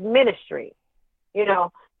 That is ministry, you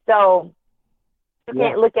know. So you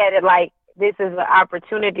can't look at it like this is an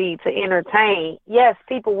opportunity to entertain. Yes,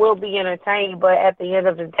 people will be entertained, but at the end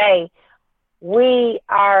of the day, we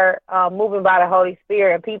are moving by the Holy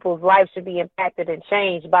Spirit, and people's lives should be impacted and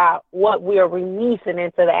changed by what we are releasing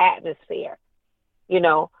into the atmosphere, you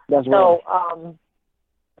know. That's so right.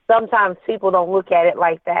 Sometimes people don't look at it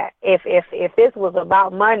like that. If this was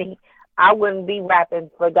about money, I wouldn't be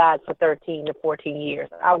rapping for God for 13 to 14 years.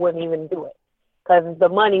 I wouldn't even do it because the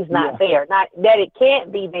money's not there. Not that it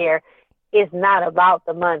can't be there. It's not about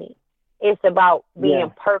the money. It's about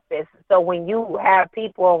being purpose. So when you have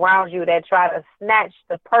people around you that try to snatch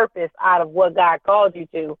the purpose out of what God called you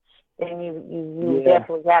to, then you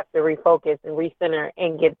definitely have to refocus and recenter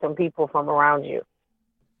and get some people from around you.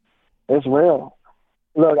 It's real.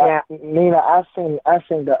 Look, Nina, I seen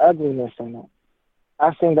the ugliness in it.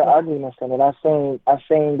 I seen the ugliness in it. I seen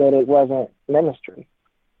that it wasn't ministry.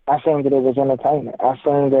 I seen that it was entertainment. I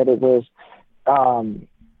seen that it was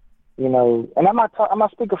you know, and I'm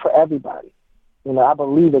not speaking for everybody. You know, I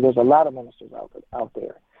believe that there's a lot of ministers out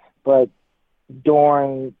there. But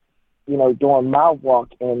during my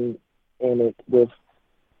walk in it with,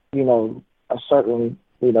 you know, a certain,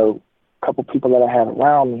 you know, couple people that I had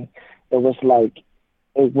around me, it was like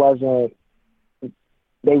they weren't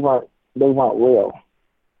real.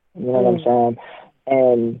 You know what I'm saying?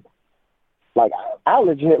 And like I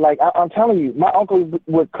legit, like I'm telling you, my uncle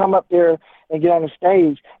would come up there and get on the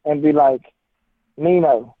stage and be like,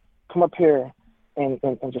 Nino, come up here and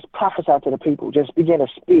just prophesy to the people. Just begin to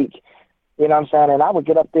speak. You know what I'm saying? And I would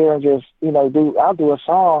get up there and just, you know, I'll do a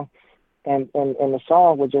song and the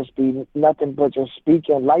song would just be nothing but just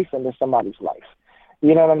speaking life into somebody's life.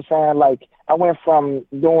 You know what I'm saying? Like I went from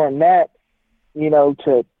doing that, you know,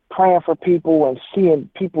 to praying for people and seeing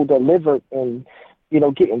people delivered and, you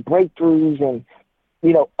know, getting breakthroughs and,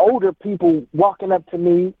 you know, older people walking up to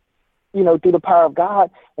me, you know, through the power of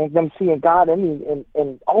God and them seeing God in me,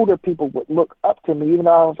 and older people would look up to me even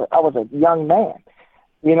though I was a young man.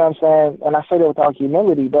 You know what I'm saying? And I say that with all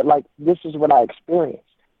humility, but like this is what I experienced.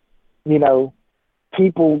 You know,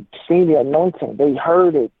 people seen the anointing. They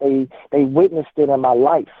heard it. They witnessed it in my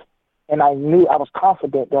life. And I knew I was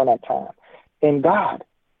confident during that time in God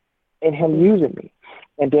and him using me.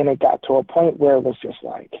 And then it got to a point where it was just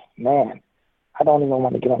like, man, I don't even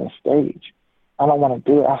want to get on the stage. I don't want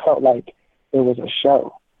to do it. I felt like it was a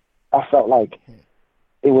show. I felt like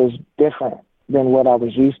it was different than what I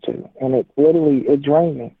was used to. And it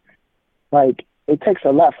drained me. Like, it takes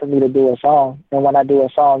a lot for me to do a song. And when I do a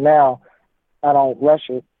song now, I don't rush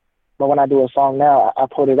it. But when I do a song now, I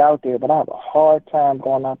put it out there. But I have a hard time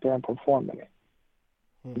going out there and performing it.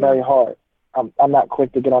 Very hard. I'm not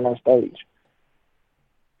quick to get on that stage.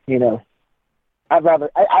 You know,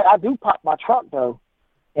 I do pop my trunk, though.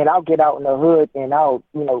 And I'll get out in the hood and I'll,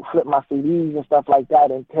 you know, flip my CDs and stuff like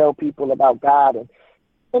that and tell people about God. And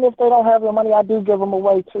if they don't have the money, I do give them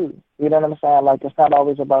away too. You know what I'm saying? Like, it's not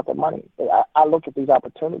always about the money. I look at these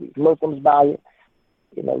opportunities. Muslims buy it,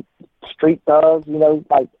 you know, street thugs, you know,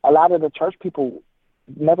 like a lot of the church people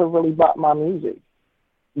never really bought my music.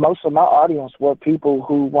 Most of my audience were people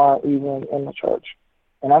who weren't even in the church.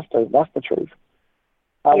 And that's the truth.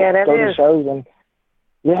 I would go to shows and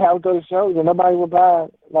I would go to shows and nobody would buy,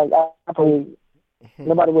 like,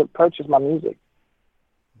 nobody would purchase my music.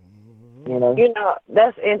 You know,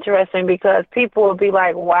 that's interesting because people will be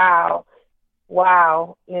like, wow,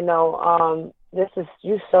 you know,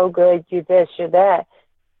 you're so good, you this, you're that.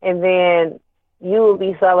 And then you will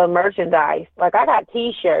be selling merchandise. Like, I got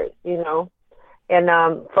T-shirts, you know, and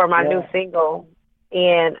for my new single.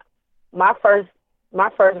 And my first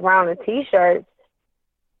round of T-shirts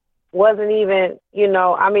wasn't even, you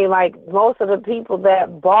know, I mean, like, most of the people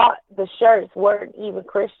that bought the shirts weren't even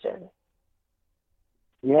Christian.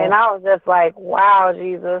 Yeah. And I was just like, wow,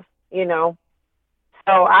 Jesus, you know.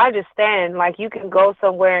 So I understand, like, you can go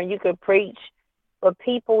somewhere and you can preach, but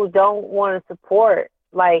people don't want to support,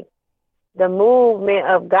 like, the movement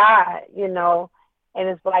of God, you know. And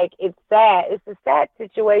it's like, it's sad. It's a sad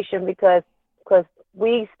situation because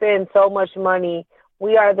we spend so much money.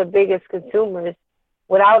 We are the biggest consumers.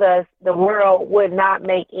 Without us, the world would not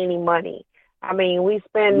make any money. I mean, we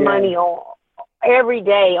spend money on every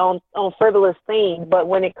day on frivolous things, but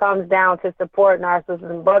when it comes down to supporting our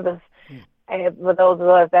sisters and brothers, and for those of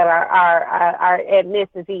us that our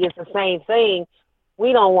ethnicity is the same thing,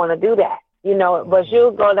 we don't want to do that. you know, but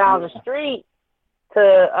you'll go down the street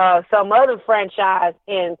to some other franchise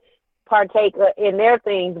and partake in their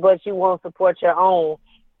things, but you won't support your own.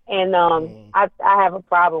 And I have a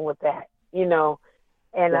problem with that, you know.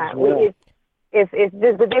 And it's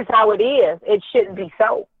how it is. It shouldn't be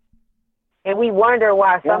so. And we wonder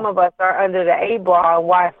why some of us are under the 8 ball and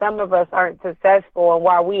why some of us aren't successful and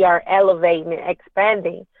why we aren't elevating and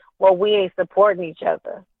expanding. Well, we ain't supporting each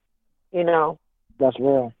other, you know. That's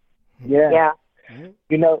real. Yeah.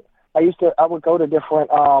 You know, I would go to different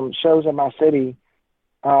shows in my city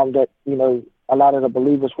that, you know, a lot of the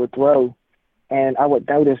believers would throw, and I would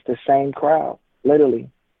notice the same crowd, literally.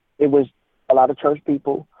 It was a lot of church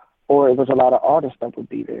people, or it was a lot of artists that would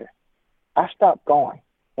be there. I stopped going.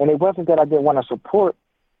 And it wasn't that I didn't want to support,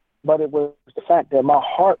 but it was the fact that my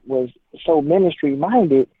heart was so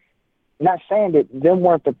ministry-minded, not saying that them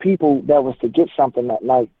weren't the people that was to get something that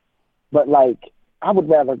night, but, like, I would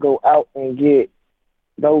rather go out and get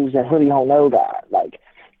those that really don't know God. Like,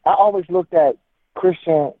 I always looked at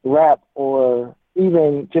Christian rap or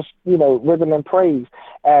even just, you know, rhythm and praise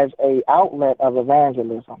as a outlet of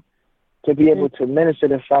evangelism, to be able to minister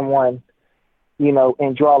to someone, you know,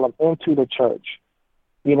 and draw them into the church.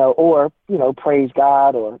 You know, or, you know, praise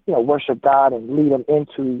God or, you know, worship God and lead them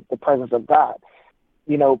into the presence of God.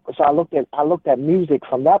 You know, so I looked at music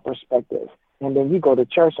from that perspective. And then you go to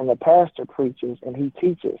church and the pastor preaches and he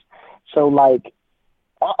teaches. So, like,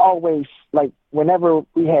 I always, like, whenever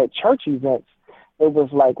we had church events, it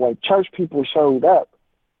was like when church people showed up,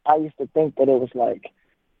 I used to think that it was like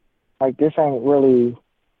this ain't really,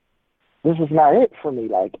 this is not it for me.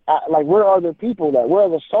 Like, where are the people that? Where are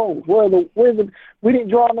the souls? We didn't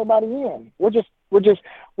draw nobody in. We're just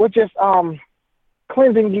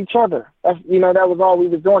cleansing each other. That's, you know, that was all we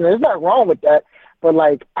was doing. And there's nothing wrong with that. But,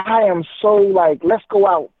 like, I am so, like, let's go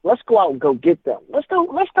out and go get them. Let's go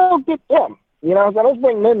get them. You know what I'm saying? Let's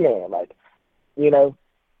bring them in there. Like, you know,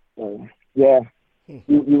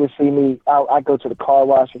 you would see me. I go to the car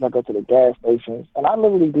washes. I go to the gas stations, and I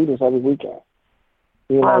literally do this every weekend.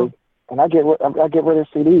 You know. And I get rid of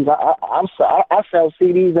CDs. I sell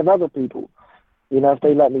CDs of other people, you know, if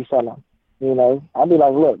they let me sell them. You know, I'll be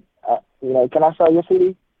like, look, you know, can I sell your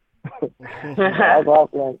CD? I'll go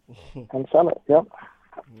out there and sell it. Yep.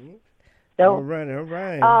 All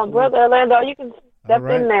right. Brother Orlando, you can step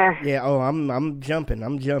in there. Yeah. Oh, I'm jumping.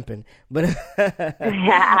 But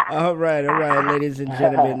all right, ladies and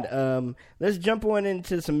gentlemen. Let's jump on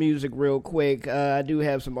into some music real quick. I do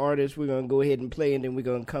have some artists we're gonna go ahead and play, and then we're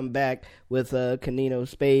gonna come back with Kanino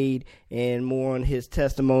Spade and more on his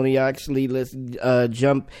testimony. Actually, let's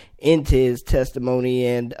jump into his testimony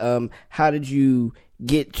and how did you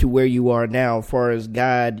get to where you are now, as far as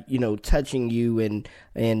God, you know, touching you and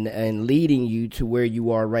leading you to where you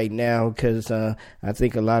are right now, because I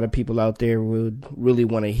think a lot of people out there would really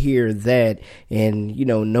want to hear that and, you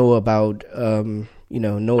know about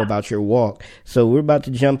your walk. So we're about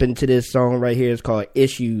to jump into this song right here. It's called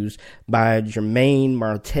Issues by Jermaine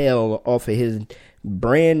Martell off of his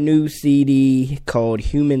brand new CD called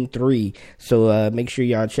Human 3. So make sure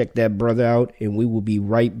y'all check that brother out, and we will be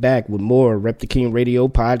right back with more Rep the King Radio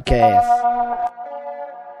podcast.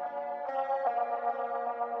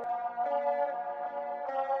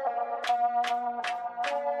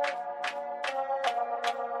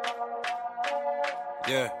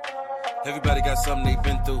 Yeah. Everybody got something they've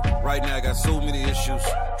been through. Right now I got so many issues.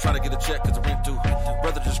 Trying to get a check cause the rent due.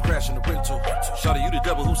 Brother just crashed in the rental. Shawty, you the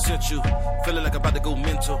devil who sent you. Feeling like I'm about to go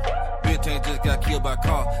mental. Bentane just got killed by a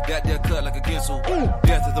car. Got there cut like a ginsel.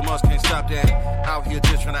 Death is the must, can't stop that. Out here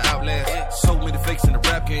just trying to outlast. So many fakes in the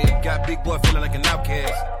rap game. Got big boy feeling like an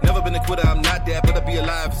outcast. Never been a quitter, I'm not that. But I be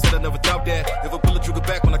alive, said I never thought that. If I pull the trigger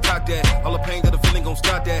back when I cock that. All the pain that I'm feeling gon'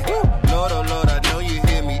 stop that. Lord, oh Lord, I know you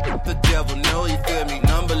hear me. The devil know you feel me.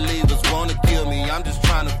 Non-believers wanna kill me. I'm just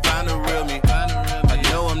trying to find the real me. I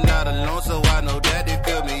know I'm not alone, so I know that they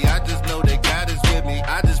feel me. I just know that God is with me.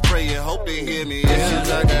 I just pray and hope they hear me.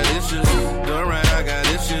 Issues, I got issues. Doing right, I got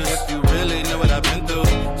issues. If you really know what I've been through,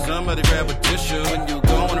 somebody grab a tissue. When you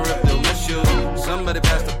go on a rip, they'll miss you. Somebody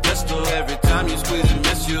pass the pistol. Every time you squeeze and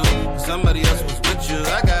miss you. Somebody else was with you.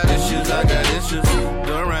 I got issues, I got issues.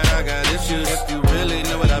 Doing right, I got issues. If you really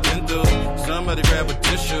know what I've been through, somebody grab a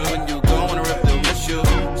tissue. When you go on a rip, they'll miss you.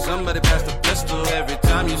 Somebody pass the pistol. Every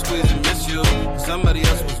time you squeeze and miss you. Somebody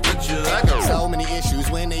else was with you. I got so many issues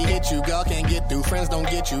when they hit you. God can't get through. Friends don't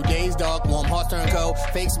get you. Days dark, warm hearts turn cold.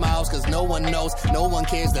 Fake smiles cause no one knows. No one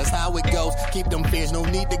cares, that's how it goes. Keep them fears, no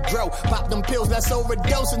need to grow. Pop them pills, let's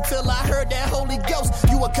overdose. Until I heard that Holy Ghost.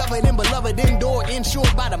 You are covered in beloved, indoor,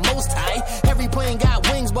 insured by the Most High. Every plane got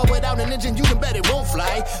wings, but without an engine you can bet it won't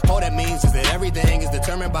fly. All that means is that everything is determined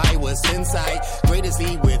determined by what's inside. Great is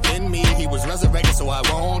he within me. He was resurrected so I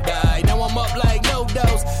won't die. Now I'm up like no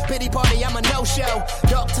dose. Pity party, I'm a no-show.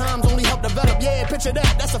 Dark times only help develop. Yeah, picture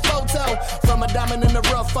that, that's a photo. From a diamond in the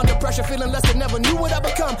rough, under pressure, feeling less than never knew what I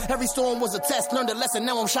become. Every storm was a test, learned a lesson.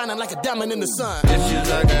 Now I'm shining like a diamond in the sun.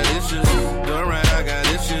 Issues, I got issues. Doing right, I got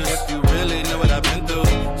issues. If you really know what I've been through,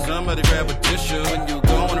 somebody grab a tissue. When you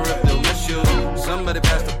go on a rip, they'll miss you. Somebody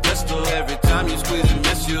pass the pistol. Every time you squeeze and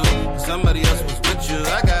miss you. Somebody else was with you.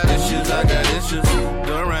 I got issues, I got issues.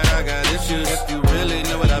 Doing right, I got issues. If you really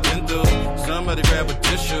know what I've been through, somebody grab a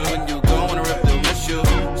tissue. When you go on a rip, they'll miss you.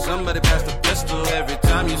 Somebody pass the pistol. Every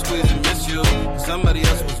time you squeeze and miss you. Somebody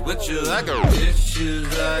else was with you. I got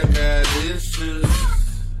issues, I got issues.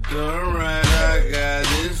 Doing right, I got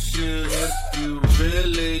issues. If you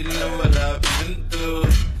really know what I've been through,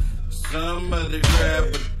 somebody grab a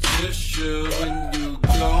tissue. When you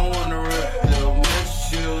go on a rip, they'll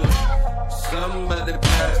miss you. Somebody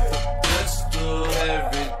pass the pistol.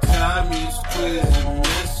 Every time you squeeze and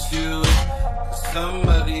miss you.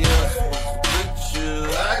 Somebody else was with you.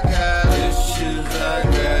 I got issues, I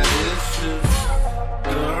got issues.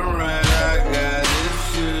 Doing right, I got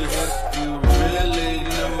issues. If you really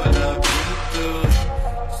know what I've been through,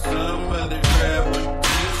 somebody grab a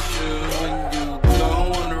tissue. When you go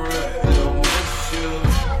on a rip, they'll miss you.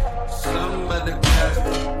 Somebody pass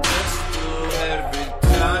the pistol. Every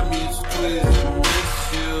time you squeeze and miss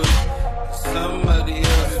you. Somebody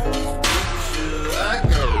else was with you. I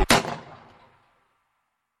go.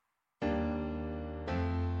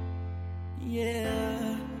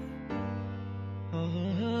 Yeah. Oh,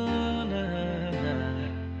 nah.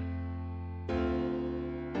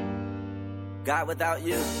 God without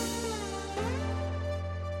you.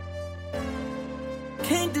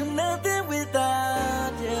 Can't do nothing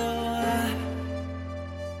without you.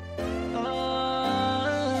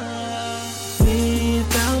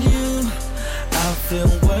 Without you, I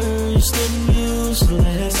feel worse than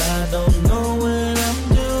useless. I don't know what I'm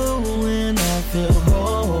doing. I feel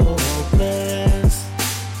hopeless.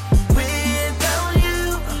 Without you,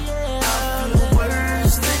 I feel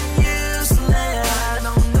worse than useless. I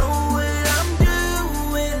don't know what I'm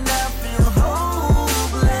doing. I feel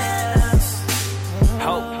hopeless.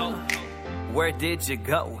 Hope, where did you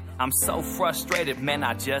go? I'm so frustrated, man,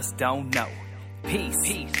 I just don't know. Peace,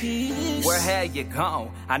 where have you gone?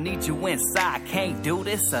 I need you inside, can't do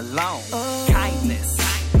this alone. Kindness,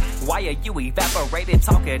 why are you evaporated,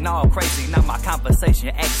 talking all crazy? Now my conversation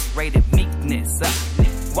X-rated. Meekness,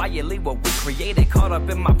 why you leave what we created? Caught up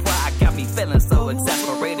in my pride, got me feeling so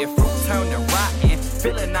exasperated. Fruit turning rotten,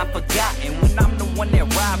 feeling I'm forgotten. When I'm the one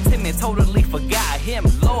that robbed him and totally forgot him.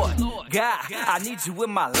 Lord, God, I need you in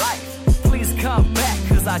my life. Please come back,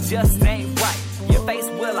 cause I just ain't right. Your face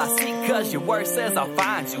will I see, cause your word says I'll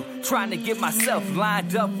find you. Trying to get myself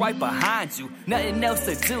lined up right behind you. Nothing else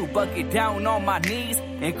to do but get down on my knees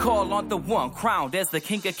and call on the one crowned as the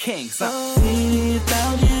King of Kings.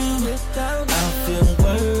 Without you, I feel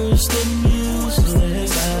worse than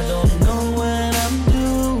useless. I don't know what I'm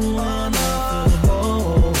doing. I feel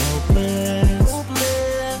hopeless.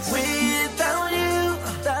 Without you,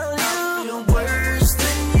 I feel worse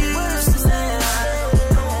than useless. I don't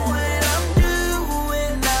know what I'm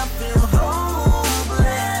doing. I feel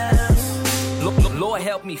hopeless. Lord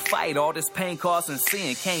help me fight all this pain causing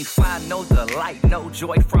sin. Can't find no delight, no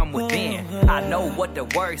joy from within. I know what the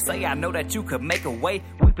words say, I know that you could make a way.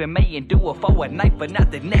 Weeping may endure for a night, but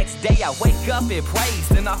not the next day. I wake up and praise,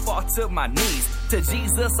 then I fall to my knees. To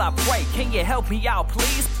Jesus I pray, can you help me out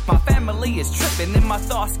please? My family is tripping and my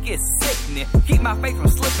thoughts get sickening. Keep my faith from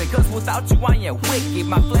slipping, cause without you I am wicked.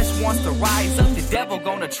 My flesh wants to rise up, the devil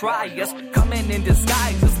gonna try us. Coming in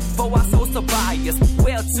disguises, for our souls to buy us.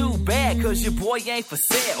 Well, too bad, cause your boy ain't for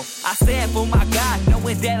sale. I stand for my God,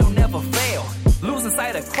 knowing that I'll never fail. Losing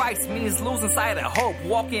sight of Christ means losing sight of hope.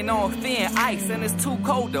 Walking on thin ice and it's too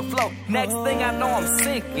cold to float. Next thing I know I'm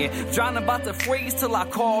sinking, drowning about to freeze till I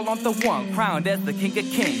call on the one crowned as the King of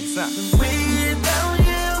Kings. Without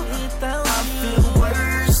you, I feel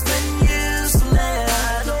worse than useless.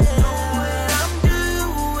 I don't know what I'm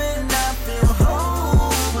doing. I feel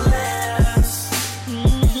hopeless.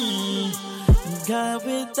 God,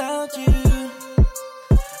 without you,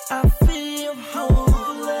 I feel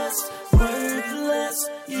hopeless, worthless,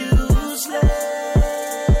 useless.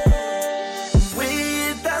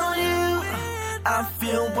 Without you, I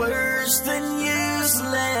feel worse than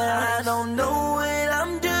useless. I don't know what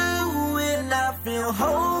I'm doing. I feel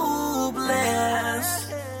hopeless.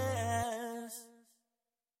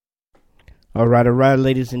 All right,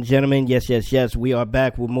 ladies and gentlemen. Yes. We are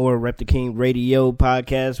back with more Rep the King Radio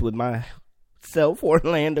podcast with my myself,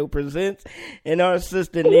 Orlando Presents, and our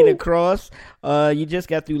sister Nina Cross. You just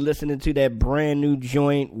got through listening to that brand new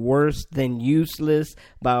joint, Worse Than Useless,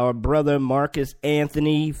 by our brother Marcus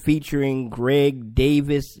Anthony, featuring Greg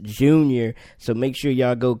Davis Jr. So make sure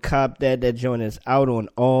y'all go cop that. That joint is out on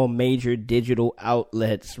all major digital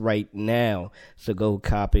outlets right now. So go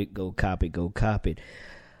cop it, go cop it, go cop it.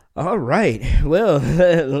 All right. Well,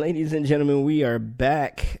 ladies and gentlemen, we are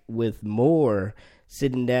back with more,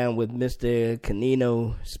 sitting down with Mr.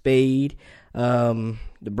 Canino Spade.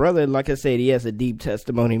 The brother, like I said, he has a deep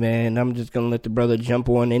testimony, man. I'm just going to let the brother jump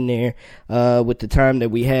on in there with the time that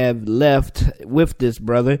we have left with this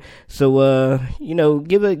brother. So,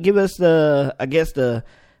 give us the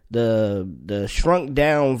shrunk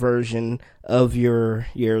down version of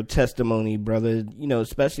your testimony, brother.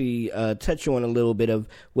 Especially touch on a little bit of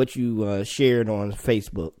what you shared on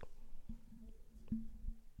Facebook.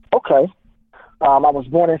 Okay. I was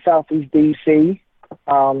born in Southeast D.C.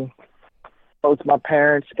 Both my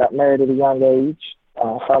parents got married at a young age.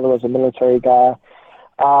 Father was a military guy.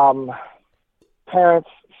 Parents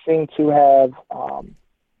seem to have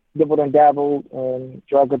dibbled and dabbled in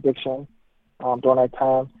drug addiction during that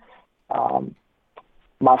time.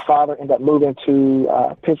 My father ended up moving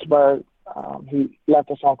to Pittsburgh. He left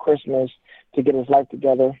us on Christmas to get his life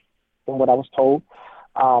together, from what I was told.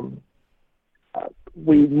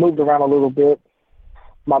 We moved around a little bit.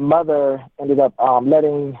 My mother ended up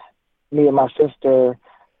letting me and my sister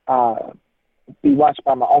be watched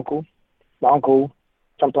by my uncle. My uncle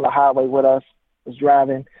jumped on the highway with us, was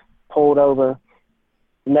driving, pulled over,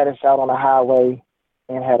 let us out on the highway,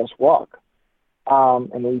 and had us walk.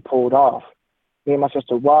 And then he pulled off. Me and my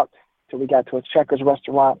sister walked till we got to a Checkers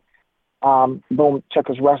restaurant. Boom,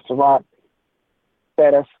 Checkers restaurant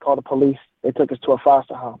fed us, called the police. They took us to a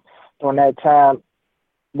foster home. During that time,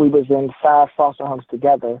 we was in 5 foster homes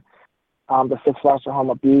together. The 6th foster home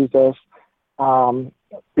abused us,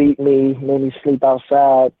 beat me, made me sleep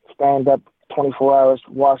outside, stand up 24 hours,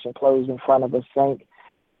 washing clothes in front of a sink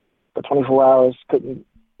for 24 hours, couldn't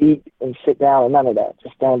eat and sit down and none of that,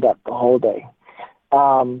 just stand up the whole day.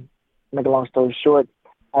 Make a long story short,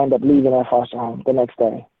 I ended up leaving that foster home the next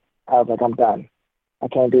day. I was like, I'm done. I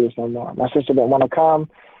can't do this no more. My sister didn't want to come.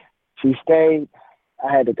 She stayed. I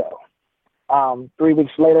had to go. 3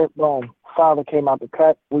 weeks later, boom, father came out the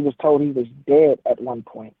cut. We was told he was dead at one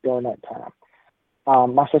point during that time.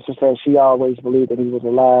 My sister said she always believed that he was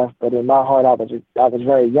alive, but in my heart, I was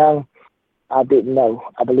very young. I didn't know.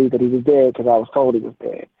 I believed that he was dead because I was told he was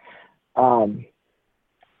dead.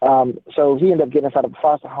 So he ended up getting us out of the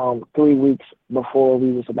foster home 3 weeks before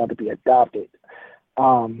we was about to be adopted.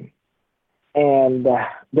 And during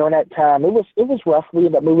that time, it was rough. We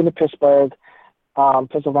ended up moving to Pittsburgh,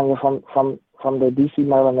 Pennsylvania, from the D.C.,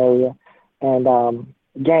 Maryland area, and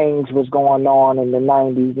gangs was going on in the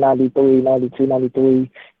 90s, 93, 92,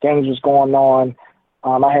 93. Gangs was going on.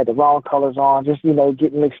 I had the wrong colors on, just,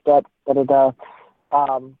 getting mixed up,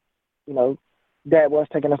 Dad was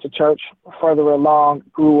taking us to church. Further along,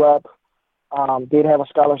 grew up, did have a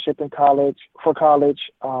scholarship in college,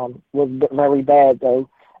 was very bad, though.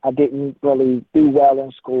 I didn't really do well in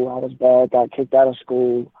school. I was bad, got kicked out of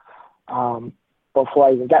school before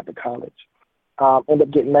I even got to college. Ended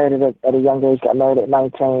up getting married at a young age, got married at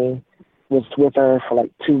 19, was with her for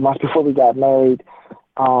like 2 months before we got married.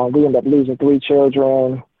 We ended up losing 3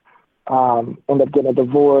 children, ended up getting a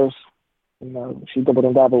divorce. She doubled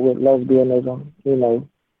and dabbled with lesbianism,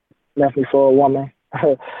 left me for a woman.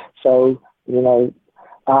 So,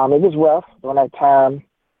 it was rough during that time.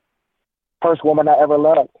 First woman I ever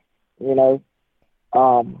loved, and I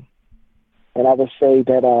would say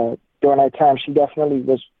that during that time, she definitely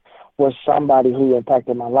was somebody who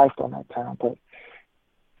impacted my life during that time. But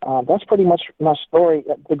that's pretty much my story.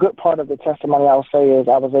 The good part of the testimony, I'll say, is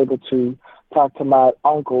I was able to talk to my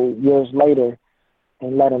uncle years later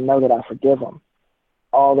and let him know that I forgive him.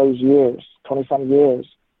 All those years, 20-some years,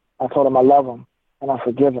 I told him I love him and I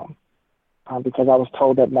forgive him because I was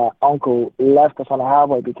told that my uncle left us on the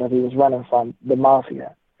highway because he was running from the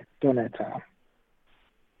mafia during that time.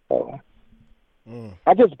 So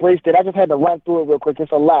I just briefed it. I just had to run through it real quick.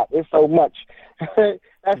 It's a lot. It's so much.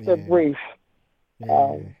 That's the brief.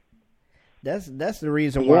 Yeah. That's the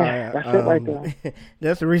reason why. That's it right there.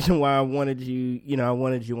 That's the reason why I wanted you. I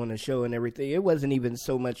wanted you on the show and everything. It wasn't even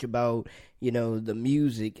so much about the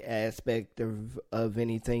music aspect of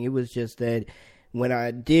anything. It was just that when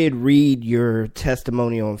I did read your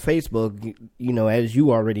testimony on Facebook, you know, as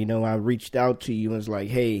you already know, I reached out to you and was like,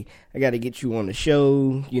 hey, I got to get you on the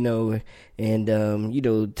show, you know, and, you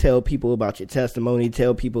know, tell people about your testimony,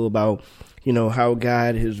 tell people about, you know, how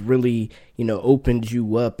God has really, you know, opened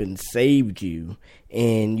you up and saved you,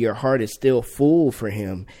 and your heart is still full for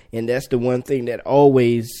him. And that's the one thing that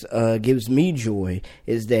always gives me joy,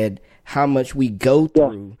 is that how much we go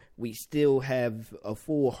through, we still have a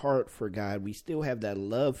full heart for God. We still have that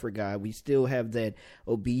love for God. We still have that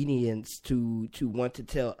obedience to want to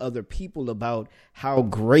tell other people about how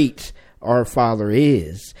great our Father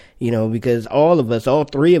is, you know, because all of us, all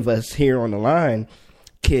three of us here on the line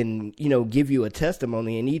can, you know, give you a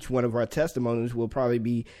testimony, and each one of our testimonies will probably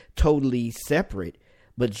be totally separate,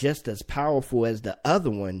 but just as powerful as the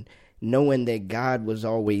other one, knowing that God was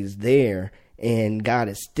always there. And God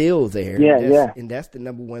is still there. And that's the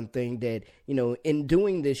number one thing that, you know, in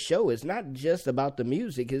doing this show, it's not just about the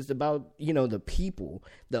music. It's about, you know, the people,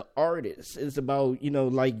 the artists. It's about, you know,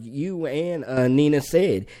 like you and Nina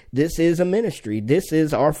said, this is a ministry. This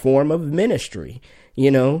is our form of ministry,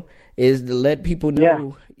 you know, is to let people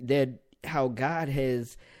know that how God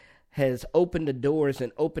has opened the doors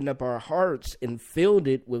and opened up our hearts and filled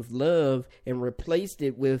it with love and replaced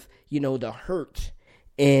it with, you know, the hurt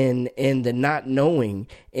and the not knowing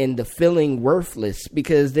and the feeling worthless,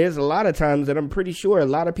 because there's a lot of times that I'm pretty sure a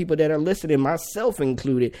lot of people that are listening, myself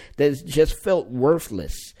included, that's just felt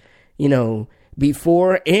worthless, you know,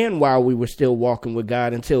 before and while we were still walking with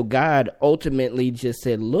God, until God ultimately just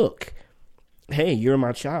said, look, hey, you're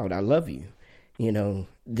my child. I love you. You know,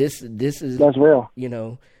 this is, that's real, you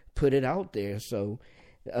know, put it out there. So,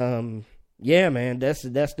 yeah, man, that's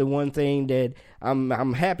the one thing that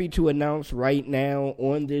I'm happy to announce right now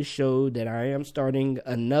on this show, that I am starting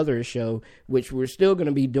another show, which we're still going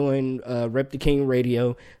to be doing Rep the King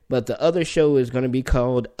Radio, but the other show is going to be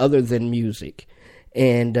called Other Than Music,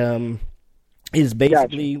 and is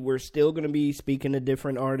basically we're still going to be speaking to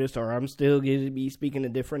different artists, or I'm still going to be speaking to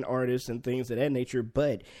different artists and things of that nature,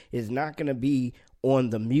 but it's not going to be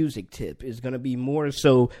on the music tip. Is going to be more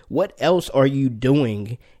so, what else are you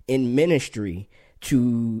doing in ministry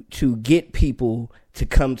to get people to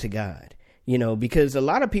come to God? You know, because a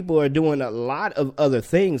lot of people are doing a lot of other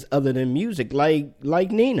things other than music, like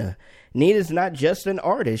Nina. Nina's not just an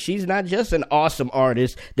artist. She's not just an awesome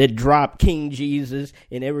artist that dropped King Jesus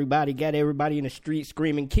and everybody in the street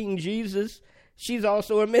screaming King Jesus. She's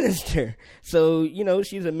also a minister. So, you know,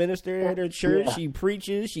 she's a minister at her church. Yeah. She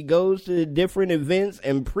preaches. She goes to different events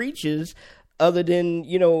and preaches, other than,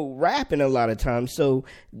 you know, rapping a lot of times. So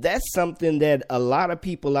that's something that a lot of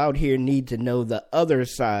people out here need to know, the other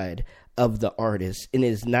side of the artist. And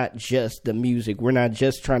it's not just the music. We're not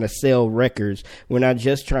just trying to sell records. We're not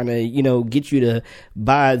just trying to, you know, get you to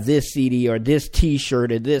buy this CD or this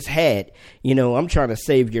T-shirt or this hat. You know, I'm trying to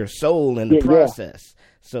save your soul in the process.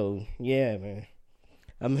 So, yeah, man.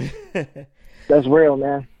 That's real,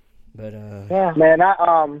 man. But yeah, man.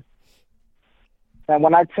 And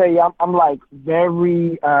when I tell you, I'm like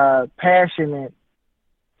very passionate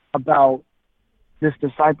about this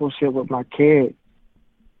discipleship with my kids.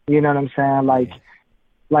 You know what I'm saying?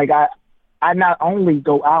 Like I not only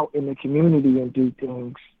go out in the community and do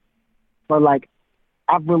things, but like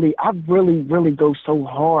I really go so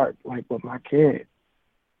hard, like with my kids,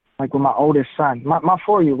 like with my oldest son, my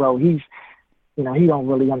 4-year-old. He's, you know, he don't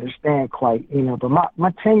really understand quite, you know, but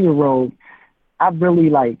my 10-year-old, I really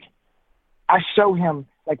like, I show him,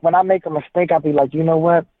 like when I make a mistake, I'll be like, you know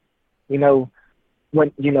what, you know,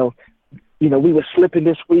 when, you know, we were slipping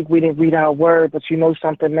this week, we didn't read our word, but you know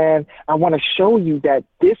something, man, I want to show you that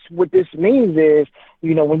what this means is,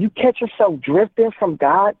 you know, when you catch yourself drifting from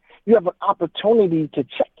God, you have an opportunity to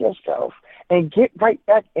check yourself and get right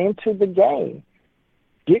back into the game.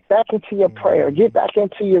 Get back into your prayer. Get back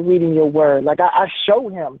into your reading your word. Like I show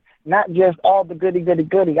him, not just all the goody.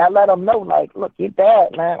 I let him know, like, look, your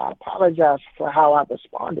dad, man, I apologize for how I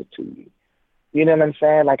responded to you. You know what I'm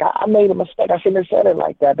saying? Like I made a mistake. I shouldn't have said it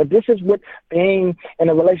like that. But this is what being in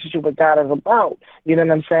a relationship with God is about. You know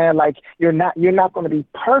what I'm saying? Like you're not going to be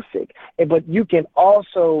perfect, but you can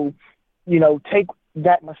also, you know, take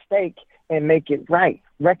that mistake and make it right.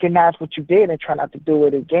 Recognize what you did and try not to do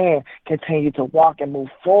it again. Continue to walk and move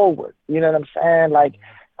forward. You know what I'm saying? Like,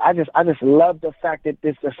 I just love the fact that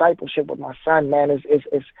this discipleship with my son, man, is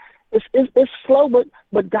slow,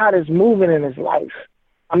 but God is moving in his life.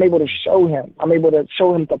 I'm able to show him. I'm able to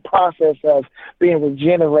show him the process of being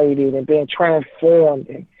regenerated and being transformed,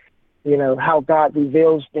 and you know how God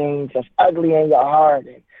reveals things that's ugly in your heart,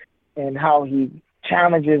 and how He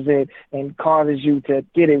challenges it and causes you to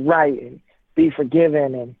get it right. And be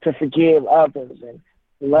forgiven and to forgive others and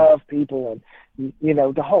love people and, you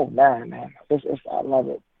know, the whole man. I love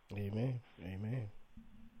it. Amen.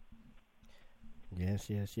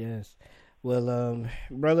 Yes. Well,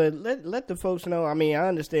 brother, let the folks know. I mean, I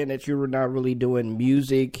understand that you were not really doing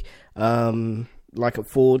music like a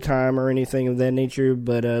full time or anything of that nature,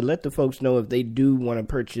 but let the folks know if they do want to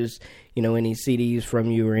purchase, you know, any CDs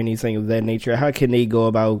from you or anything of that nature. How can they go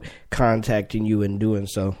about contacting you and doing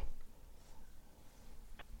so?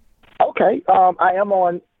 Okay, I am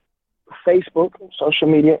on Facebook, social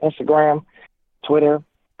media, Instagram, Twitter,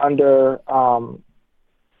 under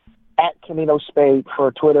at Canino Spade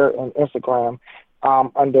for Twitter and Instagram,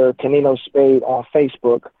 under Canino Spade on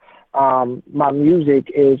Facebook. My music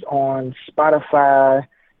is on Spotify,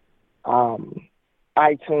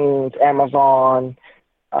 iTunes, Amazon,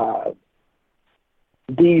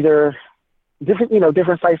 Deezer,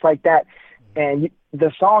 different sites like that. And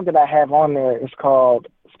the song that I have on there is called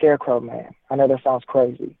Scarecrow Man. I know that sounds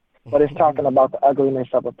crazy, but it's talking about the ugliness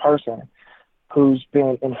of a person who's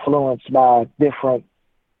been influenced by different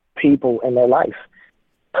people in their life.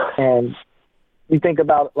 And you think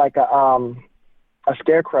about like a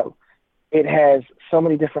scarecrow. It has so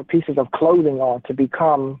many different pieces of clothing on to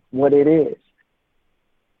become what it is.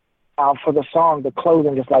 For the song, the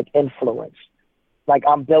clothing is like influence. Like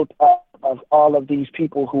I'm built up of all of these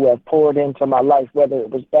people who have poured into my life, whether it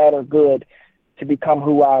was bad or good, to become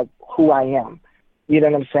who I am. You know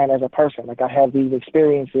what I'm saying? As a person, like I have these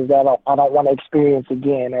experiences that I don't want to experience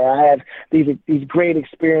again, or I have these great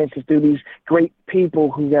experiences through these great people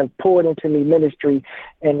who have poured into me ministry,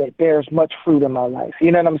 and it bears much fruit in my life.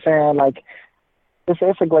 You know what I'm saying? Like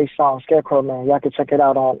it's a great song, Scarecrow Man. Y'all can check it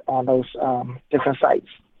out on those different sites.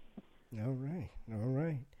 All right.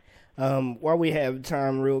 While we have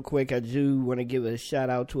time real quick, I do want to give a shout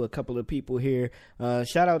out to a couple of people here.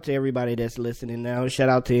 Shout out to everybody that's listening now. Shout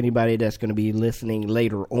out to anybody that's going to be listening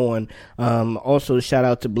later on. Also shout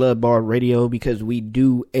out to Bloodbard Radio, because we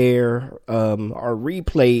do air, our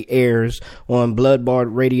replay airs on Bloodbard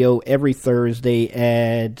Radio every Thursday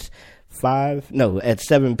at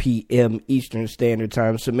 7 p.m. Eastern Standard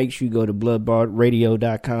Time. So make sure you go to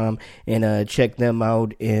bloodbardradio.com and check them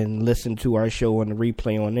out and listen to our show on the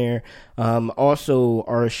replay on there. Also,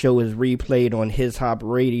 our show is replayed on His Hop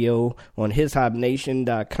Radio on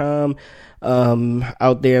hishopnation.com.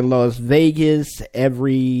 Out there in Las Vegas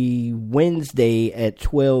every Wednesday at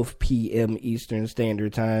 12 p.m. Eastern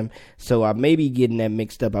Standard Time. So I may be getting that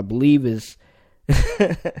mixed up. I believe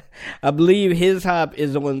His Hop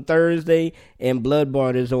is on Thursday and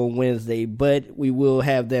Bloodbard is on Wednesday, but we will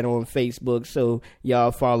have that on Facebook. So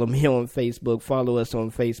y'all follow me on Facebook, follow us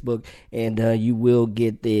on Facebook, and you will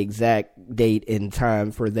get the exact date and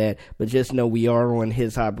time for that. But just know we are on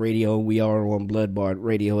His Hop Radio. We are on Bloodbard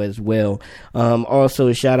Radio as well.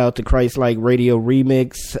 Also, shout out to Christ-Like Radio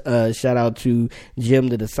Remix. Shout out to Jim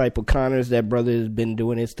the Disciple Connors. That brother has been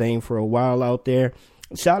doing his thing for a while out there.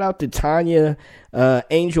 Shout out to Tanya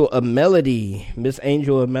Angel of Melody, Miss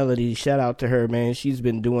Angel of Melody. Shout out to her, man. She's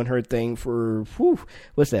been doing her thing for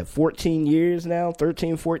 14 years now,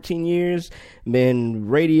 13, 14 years. Been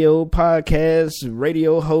radio podcasts,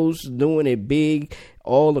 radio hosts, doing it big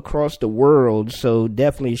all across the world. So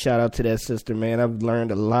definitely shout out to that sister, man. I've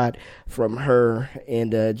learned a lot from her,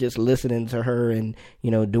 and just listening to her and,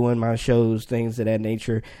 doing my shows, things of that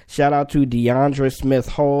nature. Shout out to Deandra Smith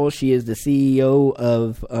Hall. She is the CEO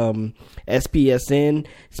of SPSN,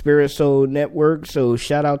 Spirit Soul Network. So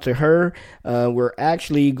shout out to her. We're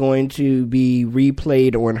actually going to be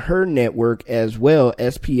replayed on her network as well,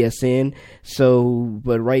 SPSN. So,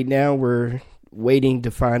 but right now we're waiting to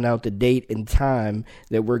find out the date and time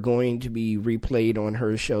that we're going to be replayed on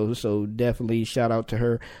her show. So definitely shout out to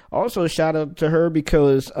her. Also shout out to her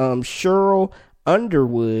because Cheryl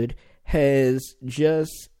Underwood has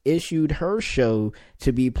just issued her show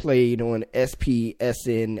to be played on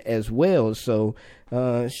SPSN as well. So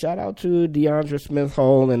shout out to Deandra Smith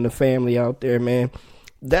Hall and the family out there, man.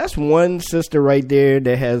 That's one sister right there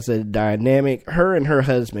that has a dynamic, her and her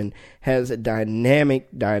husband has a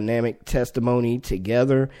dynamic testimony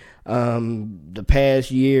together. The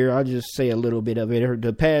past year, I'll just say a little bit of it.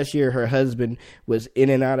 The past year, her husband was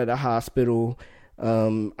in and out of the hospital,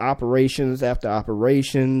 operations after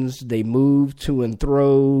operations. They moved to and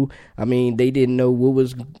fro. I mean, they didn't know what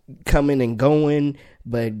was coming and going,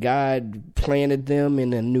 but God planted them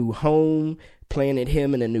in a new home, planted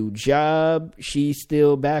him in a new job. She's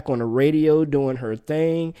still back on the radio doing her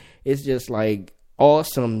thing. It's just like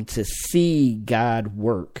awesome to see God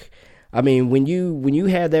work. I mean, when you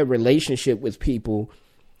have that relationship with people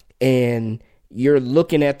and you're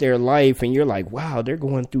looking at their life and you're like, wow, they're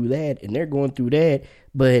going through that and they're going through that,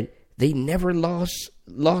 but they never lost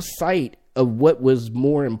sight of what was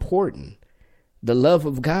more important, the love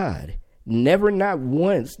of God. Never, not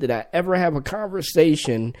once did I ever have a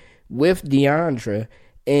conversation with Deandra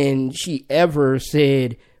and she ever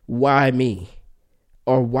said, why me?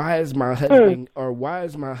 Or why is my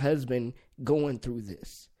husband going through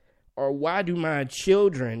this? Or why do my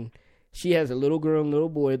children, she has a little girl and little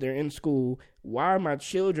boy, they're in school, why are my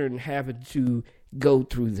children having to go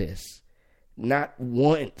through this? Not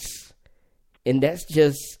once. And that's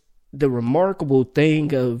just the remarkable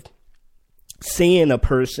thing of seeing a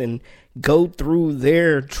person go through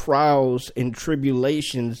their trials and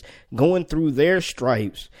tribulations, going through their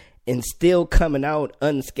stripes, and still coming out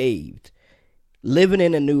unscathed. Living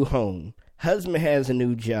in a new home. Husband has a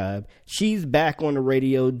new job. She's back on the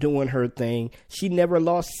radio doing her thing. She never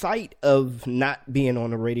lost sight of not being on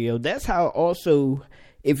the radio. That's how also,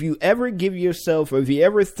 if you ever give yourself, or if you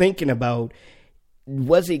ever thinking about,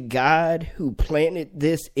 was it God who planted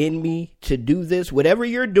this in me to do this? Whatever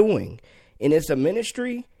you're doing, and it's a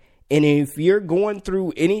ministry, and if you're going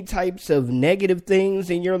through any types of negative things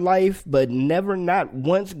in your life, but never, not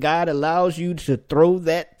once, God allows you to throw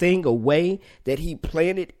that thing away that he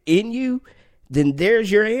planted in you, then there's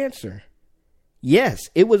your answer. Yes,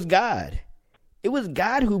 it was God. It was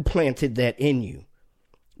God who planted that in you.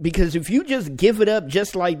 Because if you just give it up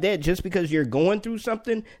just like that, just because you're going through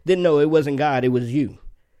something, then no, it wasn't God, it was you.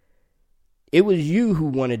 It was you who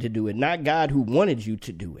wanted to do it, not God who wanted you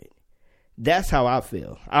to do it. That's how I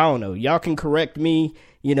feel. I don't know. Y'all can correct me.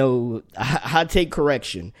 You know, I take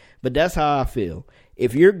correction, but that's how I feel.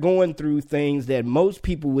 If you're going through things that most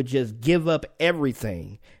people would just give up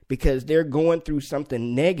everything because they're going through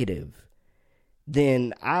something negative,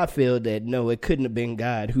 then I feel that no, it couldn't have been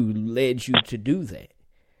God who led you to do that.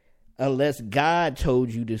 Unless God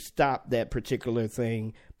told you to stop that particular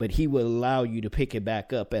thing, but he will allow you to pick it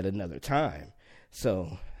back up at another time.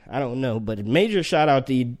 So I don't know, but a major shout out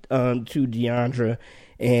to Deandra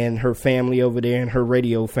and her family over there and her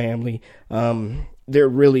radio family. They're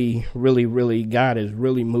really, really, really, God is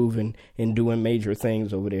really moving and doing major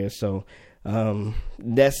things over there. So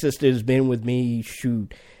that sister's been with me,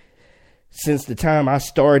 since the time I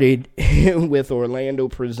started with Orlando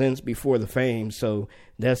Presents Before the Fame. So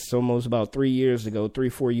that's almost about 4 years ago.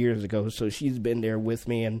 So she's been there with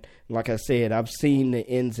me. And like I said, I've seen the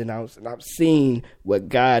ins and outs, and I've seen what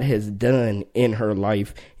God has done in her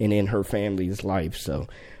life and in her family's life. So,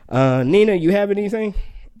 Nina, you have anything?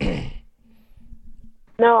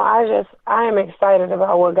 No, I am excited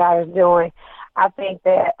about what God is doing. I think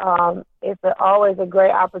that it's always a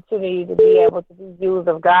great opportunity to be able to be used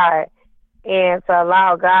of God and to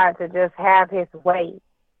allow God to just have his way.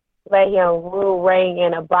 Let him rule, reign,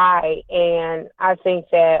 and abide. And I think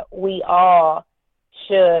that we all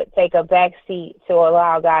should take a back seat to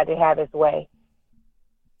allow God to have his way.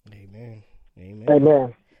 Amen.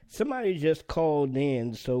 Amen. Somebody just called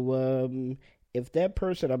in. So if that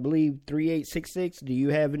person, I believe 3866, do you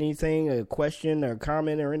have anything, a question or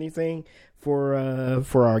comment or anything for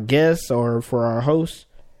our guests or for our hosts?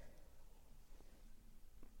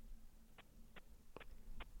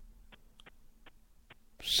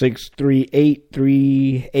 Six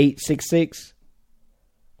 383-866.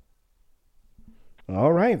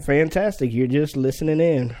 All right, fantastic. You're just listening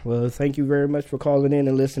in. Well, thank you very much for calling in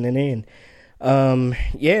and listening in.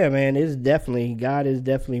 Yeah, man, it's definitely, God is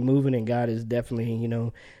definitely moving, and God is definitely,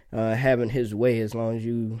 having his way, as long as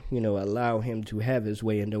you allow him to have his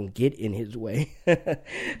way and don't get in his way.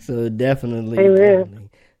 So definitely.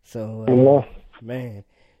 So, man,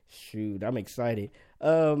 shoot, I'm excited.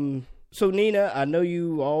 So, Nina, I know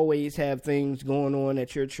you always have things going on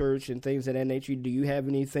at your church and things of that nature. Do you have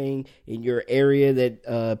anything in your area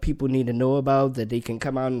that people need to know about that they can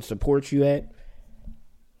come out and support you at?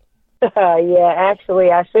 Yeah,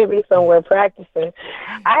 actually, I should be somewhere practicing.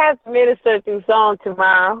 I have to minister through song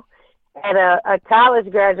tomorrow at a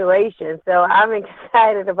college graduation, so I'm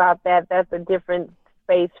excited about that. That's a different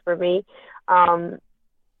space for me. I'm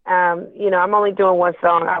only doing one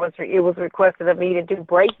song. It was requested of me to do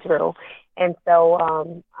Breakthrough. And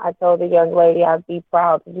so I told the young lady I'd be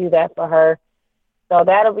proud to do that for her. So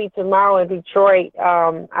that'll be tomorrow in Detroit.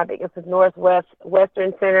 I think it's the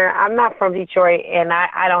Western Center. I'm not from Detroit, and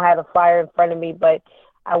I don't have a flyer in front of me, but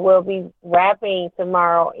I will be rapping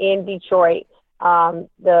tomorrow in Detroit.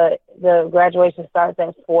 The graduation starts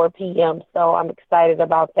at 4 p.m., so I'm excited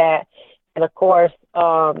about that. And, of course,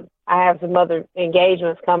 I have some other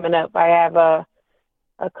engagements coming up. I have a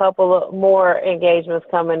couple of more engagements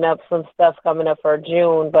coming up, some stuff coming up for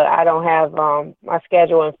June, but I don't have my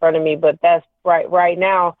schedule in front of me. But that's right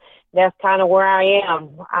now, that's kind of where I am.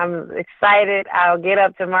 I'm excited. I'll get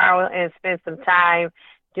up tomorrow and spend some time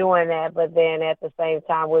doing that. But then at the same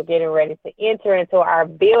time, we're getting ready to enter into our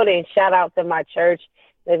building. Shout out to my church,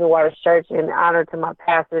 Living Waters Church, in honor to my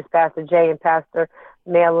pastors, Pastor Jay and Pastor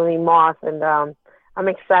Melanie Moss. And I'm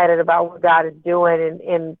excited about what God is doing,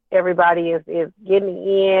 and everybody is getting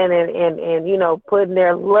in and you know, putting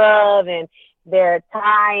their love and their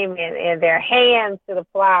time and their hands to the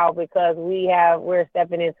plow, because we're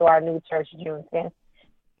stepping into our new church June 10th.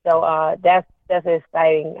 So that's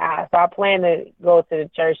exciting. So I plan to go to the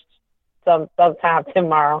church sometime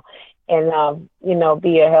tomorrow, and you know,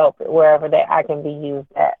 be a help wherever that I can be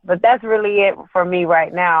used at. But that's really it for me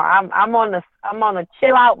right now. I'm on a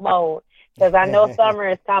chill out mode, because I know summer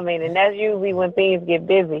is coming, and that's usually when things get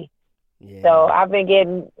busy. Yeah. So I've been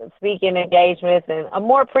getting speaking engagements and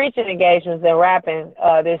more preaching engagements than rapping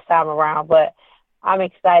this time around. But I'm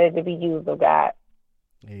excited to be used of God.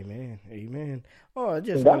 Amen. Amen. Oh,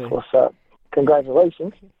 that's what's up.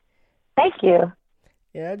 Congratulations. Thank you.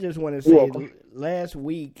 Yeah, I just want to say, last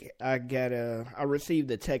week I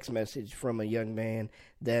received a text message from a young man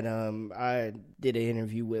that I did an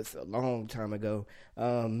interview with a long time ago.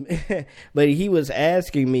 But he was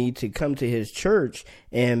asking me to come to his church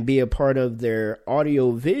and be a part of their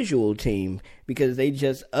audio-visual team, because they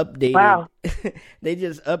just updated. Wow. They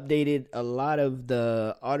just updated a lot of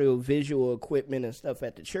the audio-visual equipment and stuff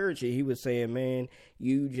at the church. And he was saying, man,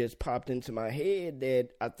 you just popped into my head that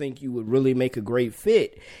I think you would really make a great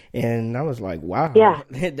fit. And I was like, wow. Yeah.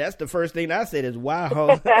 That's the first thing I said is,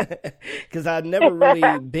 wow. Because I've never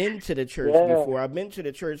really been to the church before. I've been to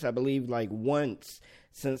the church, I believe, like once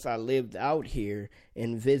since I lived out here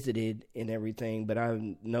and visited and everything, but I've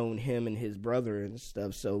known him and his brother and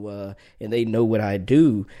stuff, so and they know what I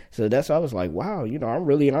do. So that's why I was like, wow, you know, I'm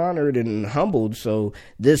really honored and humbled. So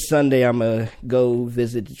this Sunday I'm going to go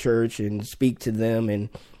visit the church and speak to them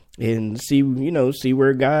and see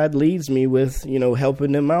where God leads me with, you know,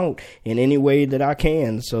 helping them out in any way that I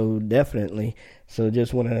can. So definitely. So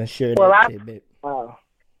just want to share that tidbit. Wow.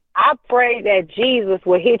 I pray that Jesus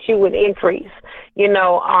will hit you with increase. You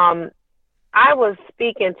know, I was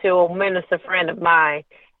speaking to a minister friend of mine,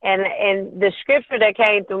 and the scripture that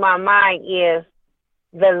came through my mind is,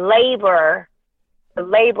 the laborer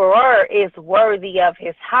is worthy of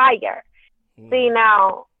his hire. See,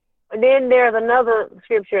 now, then there's another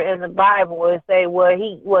scripture in the Bible where it say,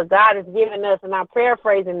 what God has given us, and I'm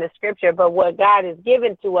paraphrasing the scripture, but what God has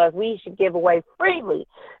given to us, we should give away freely.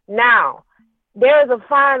 Now, there's a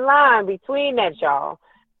fine line between that, y'all.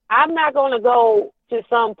 I'm not going to go to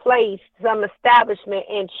some place, some establishment,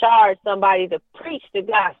 and charge somebody to preach the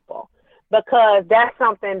gospel, because that's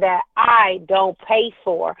something that I don't pay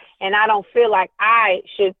for, and I don't feel like I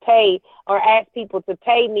should pay or ask people to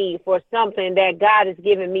pay me for something that God has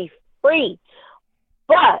given me free.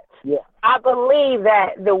 But I believe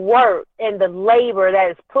that the work and the labor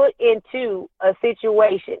that is put into a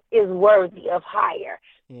situation is worthy of hire.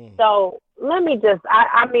 So let me just,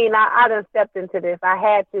 I done stepped into this. I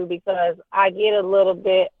had to, because I get a little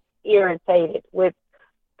bit irritated with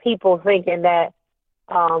people thinking that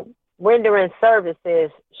rendering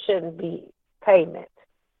services shouldn't be payment.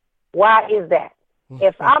 Why is that?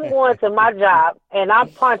 If I'm going to my job and I'm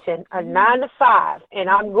punching a 9 to 5 and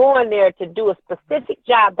I'm going there to do a specific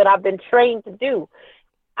job that I've been trained to do,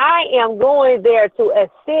 I am going there to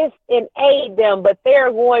assist and aid them, but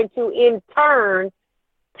they're going to in turn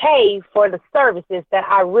pay for the services that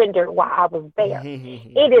I rendered while I was there.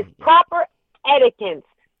 It is proper etiquette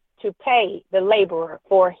to pay the laborer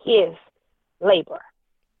for his labor.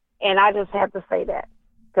 And I just have to say that,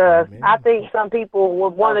 because I think some people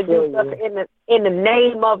would want to do stuff in the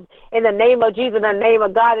name of Jesus, in the name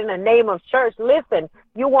of God, in the name of church. Listen,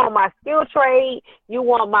 you want my skill trade, you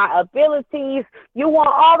want my abilities, you want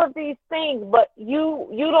all of these things, but you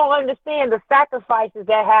don't understand the sacrifices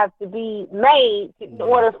that have to be made in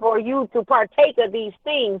order for you to partake of these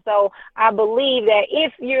things. So I believe that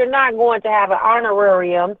if you're not going to have an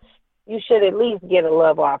honorarium, you should at least get a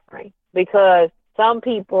love offering, because some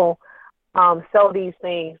people sell these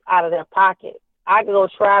things out of their pocket. I go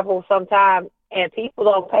travel sometime and people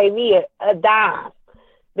don't pay me a dime.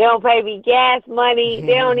 They don't pay me gas money.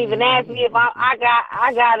 They don't even ask me if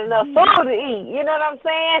I got enough food to eat. You know what I'm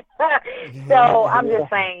saying? So I'm just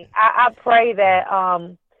saying, I pray that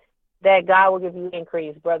that God will give you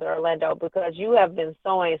increase, Brother Orlando, because you have been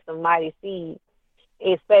sowing some mighty seeds,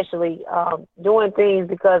 especially doing things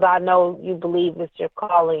because I know you believe it's your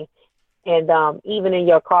calling. And even in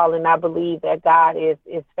your calling, I believe that God is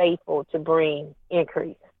faithful to bring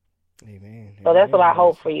increase. Amen. So that's what I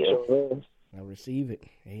hope for you. I receive it.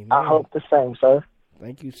 Amen. I hope the same, sir.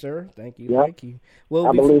 Thank you, sir. Thank you. Yep. Thank you. Well,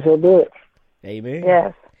 I believe he'll do it. Amen.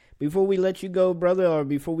 Yes. Before we let you go, brother, or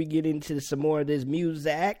before we get into some more of this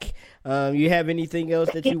music, you have anything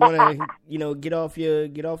else that you want to, get off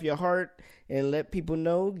your heart and let people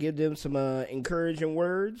know? Give them some encouraging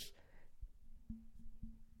words.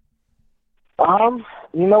 You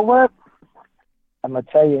know what? I'm gonna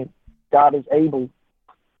tell you, God is able.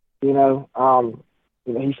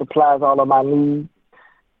 He supplies all of my needs.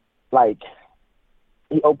 Like,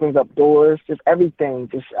 he opens up doors, just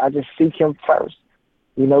everything. I just seek him first.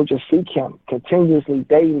 Just seek him continuously,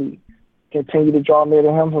 daily. Continue to draw near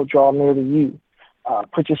to him, he'll draw near to you.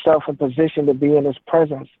 Put yourself in position to be in his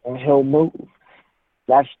presence, and he'll move.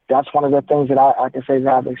 That's one of the things that I can say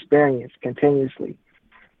that I've experienced continuously.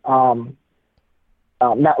 Not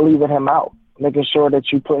leaving him out, making sure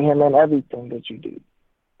that you put him in everything that you do.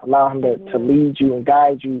 Allow him to lead you and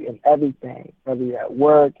guide you in everything, whether you're at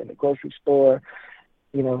work, in the grocery store.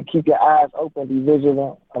 Keep your eyes open, be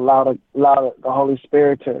vigilant. Allow the Holy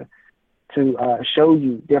Spirit to show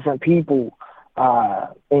you different people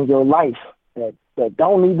in your life that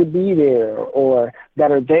don't need to be there, or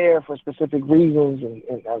that are there for specific reasons,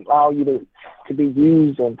 and allow you to be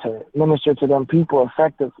used and to minister to them people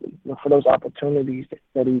effectively. Look for those opportunities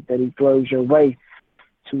that he throws your way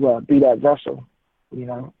to be that vessel,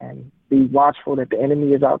 and be watchful that the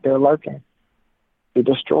enemy is out there lurking to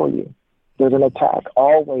destroy you. There's an attack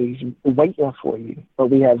always waiting for you, but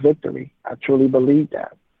we have victory. I truly believe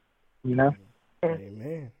that, Amen.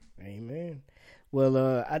 Amen.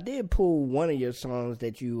 Well, I did pull one of your songs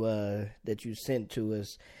that you sent to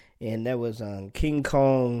us, and that was King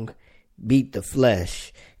Kong Beat the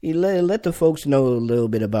Flesh. You let the folks know a little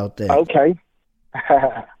bit about that. Okay.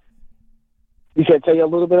 You should tell you a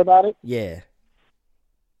little bit about it? Yeah.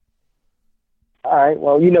 All right.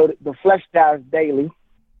 Well, the flesh dies daily.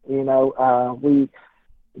 The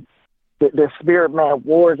spirit man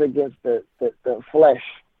wars against the flesh.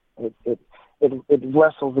 It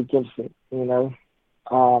wrestles against it.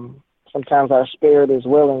 Sometimes our spirit is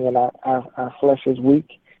willing and our flesh is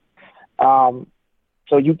weak. So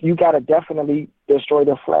you got to definitely destroy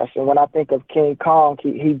the flesh. And when I think of King Kong,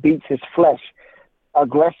 he beats his flesh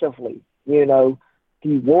aggressively. He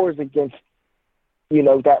wars against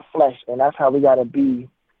that flesh, and that's how we got to be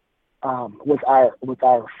with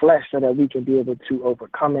our flesh, so that we can be able to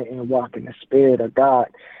overcome it and walk in the Spirit of God.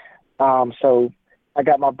 So I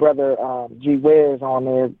got my brother G Wiz on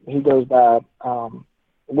there. He goes by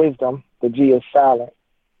Wisdom. The G is silent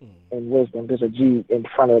in Wisdom. There's a G in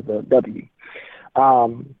front of the W.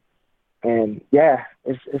 And yeah,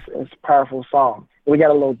 it's a powerful song. We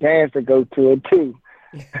got a little dance to go to it too.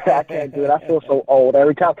 I can't do it. I feel so old.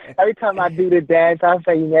 Every time I do the dance, I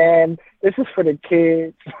say, man, this is for the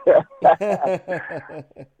kids.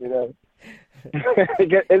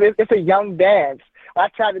 It's a young dance. I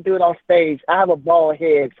tried to do it on stage. I have a bald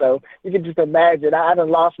head, so you can just imagine. I done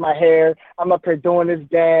lost my hair. I'm up here doing this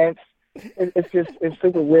dance. It's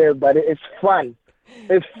super weird, but it's fun.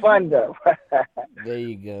 It's fun, though. There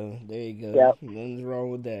you go. Yep. Nothing's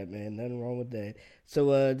wrong with that, man. Nothing wrong with that.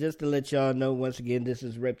 So just to let y'all know, once again, this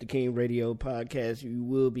is Rep the King Radio Podcast. You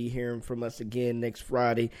will be hearing from us again next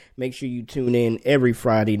Friday. Make sure you tune in every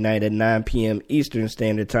Friday night at 9 p.m. Eastern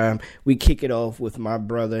Standard Time. We kick it off with my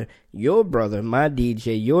brother, your brother, my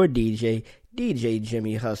DJ, your DJ, DJ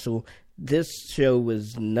Jimmy Hustle. This show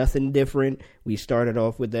was nothing different. We started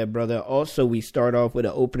off with that, brother. Also, we start off with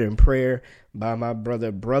an opening prayer by my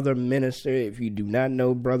brother, Brother Minister. If you do not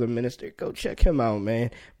know Brother Minister, go check him out,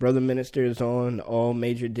 man. Brother Minister is on all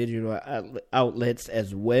major digital outlets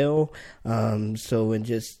as well. And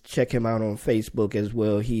just check him out on Facebook as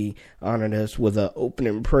well. He honored us with an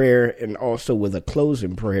opening prayer and also with a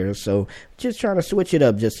closing prayer. So just trying to switch it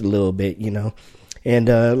up just a little bit, And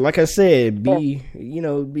like I said, be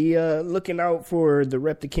looking out for the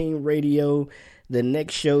Rep the King Radio. The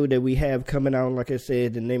next show that we have coming out, like I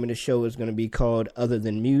said, the name of the show is going to be called Other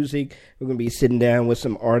Than Music. We're going to be sitting down with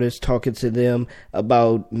some artists, talking to them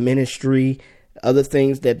about ministry, other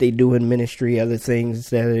things that they do in ministry, other things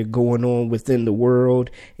that are going on within the world,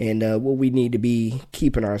 and what we need to be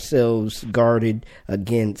keeping ourselves guarded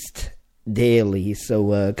against daily.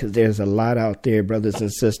 So because there's a lot out there, brothers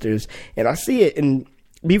and sisters, and I see it. And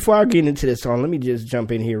before I get into this song, let me just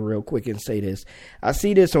jump in here real quick and say this. I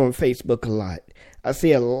see this on Facebook a lot. I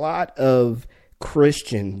see a lot of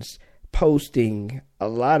Christians posting a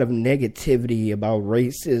lot of negativity about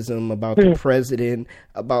racism, about the president,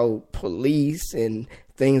 about police and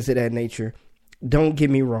things of that nature. Don't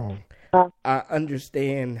get me wrong. I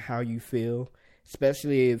understand how you feel,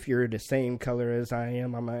 especially if you're the same color as I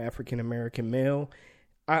am. I'm an African-American male.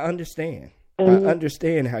 I understand. I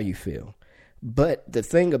understand how you feel. But the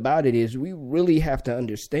thing about it is we really have to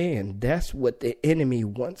understand that's what the enemy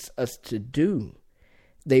wants us to do.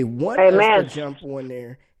 They want us to jump on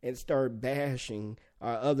there and start bashing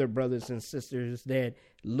our other brothers and sisters that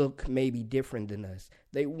look maybe different than us.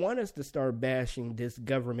 They want us to start bashing this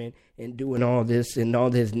government and doing all this and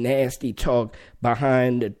all this nasty talk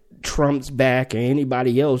behind Trump's back or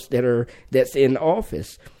anybody else that's in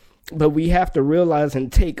office. But we have to realize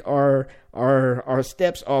and take our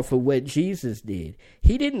steps off of what Jesus did.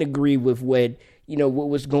 He didn't agree with what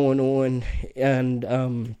was going on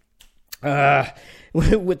and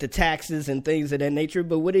with the taxes and things of that nature.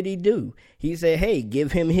 But what did he do? He said, hey,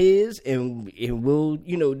 give him his and we'll,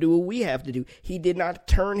 do what we have to do. He did not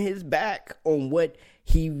turn his back on what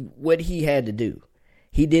he had to do.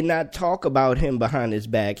 He did not talk about him behind his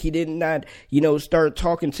back. He did not, start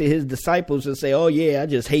talking to his disciples and say, oh, yeah, I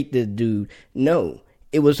just hate this dude. No,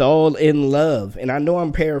 it was all in love. And I know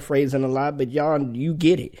I'm paraphrasing a lot, but y'all, you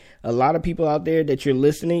get it. A lot of people out there that you're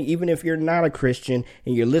listening, even if you're not a Christian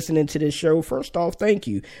and you're listening to this show, first off, thank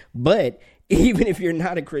you. But even if you're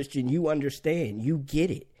not a Christian, you understand, you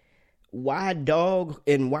get it. Why dog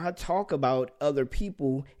and why talk about other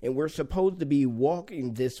people? And we're supposed to be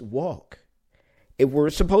walking this walk. If we're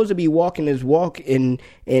supposed to be walking this walk and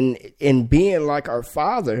being like our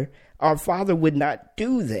Father would not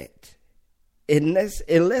do that. And let's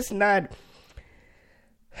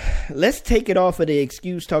take it off of the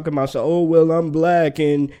excuse talking about, oh, well, I'm black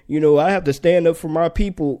and, I have to stand up for my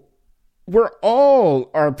people. We're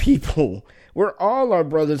all our people. We're all our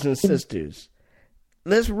brothers and sisters.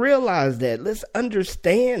 Let's realize that. Let's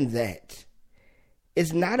understand that.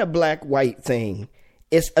 It's not a black-white thing.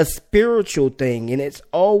 It's a spiritual thing, and it's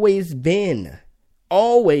always been.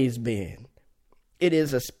 It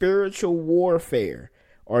is a spiritual warfare.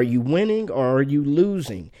 Are you winning or are you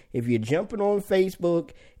losing? If you're jumping on Facebook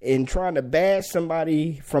and trying to bash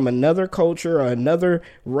somebody from another culture or another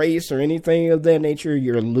race or anything of that nature,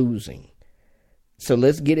 you're losing. So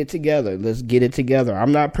let's get it together.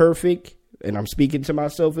 I'm not perfect, and I'm speaking to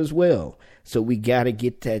myself as well. So we got to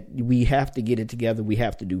get that. We have to get it together. We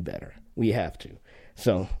have to do better. We have to.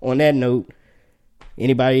 So on that note,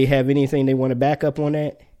 anybody have anything they want to back up on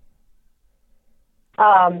that?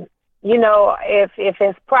 If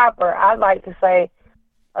it's proper, I'd like to say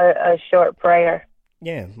a short prayer.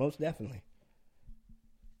 Yeah, most definitely.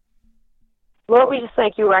 Lord, we just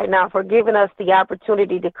thank you right now for giving us the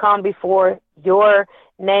opportunity to come before your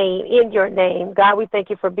name, in your name. God, we thank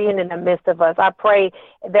you for being in the midst of us. I pray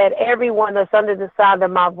that everyone that's under the sound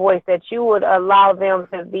of my voice, that you would allow them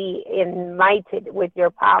to be enlightened with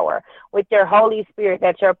your power, with your Holy Spirit,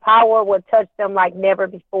 that your power would touch them like never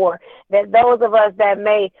before, that those of us that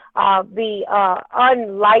may be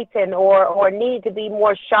unlightened or need to be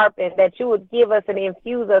more sharpened, that you would give us and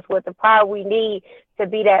infuse us with the power we need to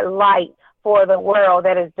be that light for the world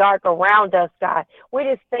that is dark around us, God. We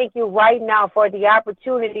just thank you right now for the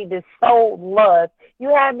opportunity to sow love. You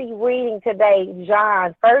have me reading today, 1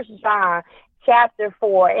 John chapter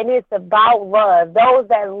 4, and it's about love. Those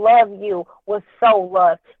that love you will sow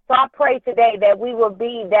love. So I pray today that we will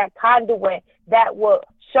be that conduit that will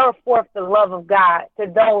show forth the love of God to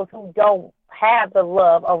those who don't have the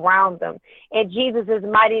love around them. In Jesus'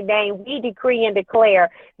 mighty name, we decree and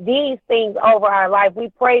declare these things over our life. We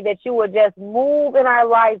pray that you will just move in our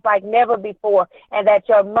lives like never before, and that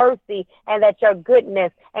your mercy and that your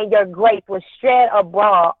goodness and your grace will shed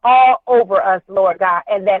abroad all over us, Lord God,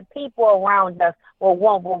 and that people around us will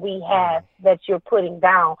want what we have that you're putting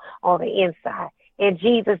down on the inside. In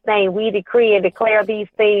Jesus' name, we decree and declare these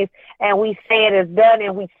things, and we say it is done,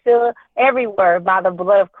 and we seal every word by the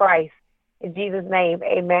blood of Christ. In Jesus' name,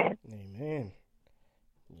 amen. Amen.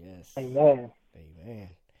 Yes. Amen. Amen.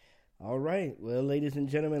 All right. Well, ladies and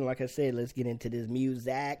gentlemen, like I said, let's get into this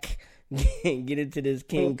music. Get into this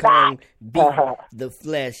King Kong beat, The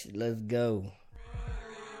Flesh. Let's go.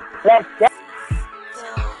 Let's go.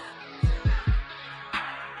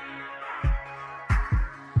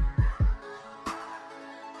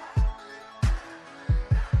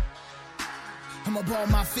 I'ma ball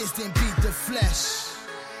my fist and beat the flesh.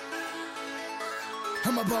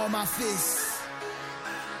 I'ma ball my fist.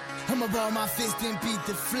 I'ma ball my fist and beat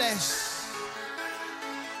the flesh.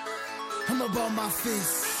 I'ma ball my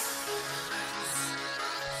fist.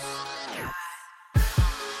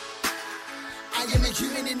 I am a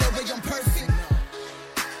human in no way I'm perfect.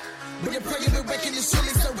 But the prayer we're waking is surely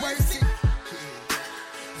so worth it.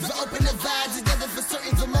 If I open the vibes, it's never for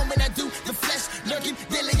certain. The moment I do, the flesh lurking,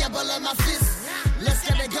 daily I ball on my fist. Let's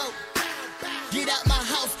get it go. Get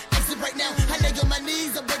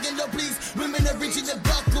I'm begging, Lord, please. Women are reaching to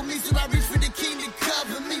buckle me, so I reach for the king to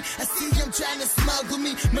cover me. I see him trying to smuggle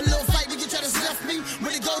me. My little fight, we can try to snuff me.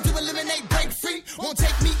 When it go to eliminate, break free. Won't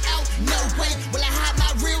take me out, no way. Will I hide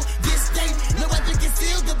my real this day? No weapon can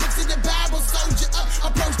steal the books in the Bible. Soldier up,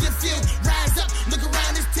 approach the field. Rise up, look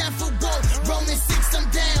around this town for war. Romans 6, I'm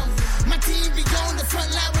down. My team be on the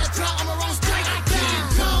front line with a crowd. I'm around straight. I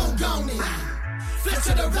can't gone it. Flesh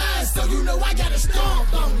to the rise, so you know I got a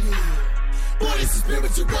stomp on it. Boy, this is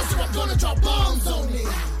spiritual growth, so I'm gonna drop bombs on it.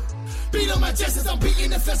 Beat on my chest as I'm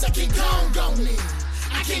beating the flesh. I can't gone it.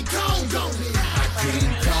 I can't gone it. I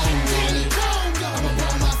can't gone it. I'ma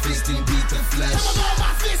ball my fist and beat the flesh. I'ma ball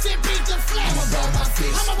my fist and beat the flesh. I'ma ball my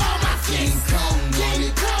fist. I'ma ball my fist. Can't gone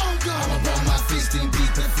it. I'ma ball my fist and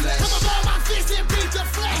beat the flesh. I'ma ball my fist and beat the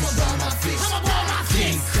flesh. I'ma ball my fist. I'ma ball my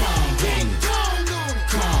fist. Can't gone it.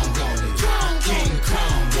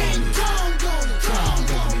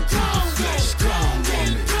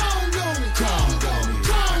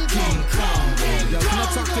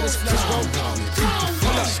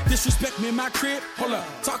 Disrespect me in my crib, hold up.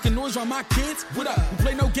 Talking noise on my kids, what up? We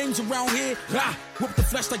play no games around here, ah. Whip the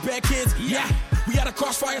flesh like bad kids, yeah. We had a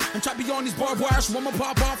crossfire, I'm trying to be on these barbed wires. So I'ma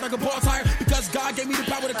pop off like a ball tire, because God gave me the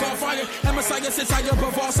power to call fire. And Messiah sits high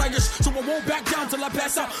above all sires, so I won't back down till I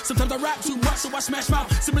pass out. Sometimes I rap too much, so I smash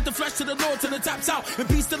mouth. Submit the flesh to the Lord till it taps out. And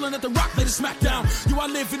be still and let the rock let it smack down. You, I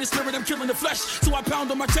live in the spirit, I'm killing the flesh. So I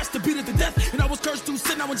pound on my chest to beat it to death. And I was cursed through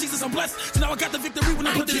sin, now in Jesus I'm blessed. So now I got the victory when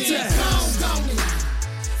I put it to death.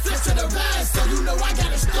 Flesh to the rise, so you know I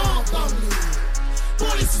got a stomp on it.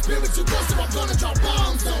 Boy, this is spiritual growth, so I'm gonna drop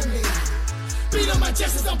bombs on it. Beat on my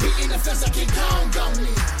chest as I'm beating the flesh. I can't gone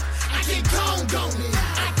it. I can't gone it.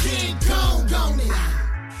 I can't gone it.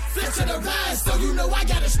 Flesh to the rise, so you know I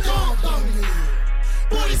got a stomp on it.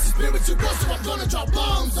 Boy, this is spiritual growth, so I'm gonna drop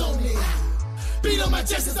bombs on it. Beat on my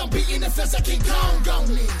chest as I'm beating the flesh. I can't gone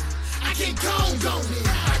it. I can't gone it.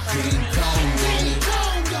 I can't gone it.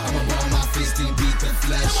 I'ma ball my fist and beat the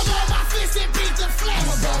flesh. I'ma ball my fist and beat the flesh.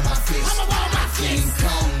 I'ma ball my fist. I'ma ball my fist.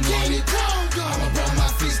 Can't gone it. I'ma ball my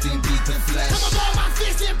fist and beat the flesh. I'ma ball my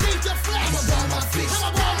fist and beat the flesh. I'ma ball my fist. I'ma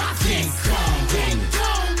ball my fist. Can't gone it.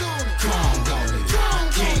 Gone it. Can't gone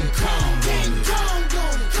it. Gone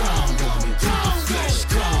it. Flesh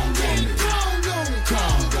gone it. Gone it.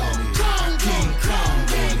 Can't gone it. Gone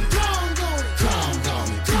it.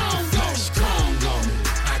 Flesh gone it.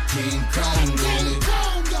 I can't gone it.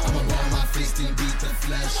 I'ma ball my fist and beat the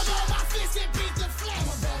flesh. I'ma ball my fist and beat the flesh.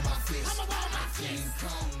 I'ma ball my fist. I'ma ball my fist.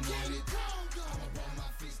 Can't gone it. I'ma ball my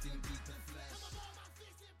fist and beat the flesh.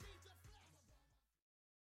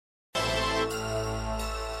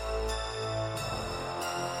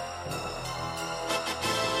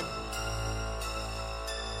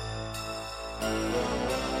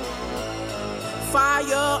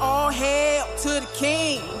 Fire, all hail to the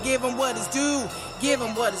king. Give him what is due. Give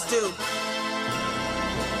him what is due.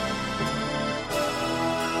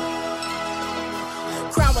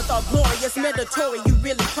 Crown with all glorious, mandatory, you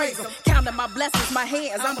really praise him. Counting my blessings, my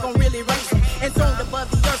hands, I'm gon' really raise them. Enthroned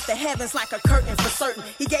above the earth, the heavens like a curtain for certain.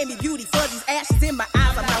 He gave me beauty for these ashes in my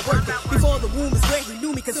eyes, I'm not working. Before the womb is where he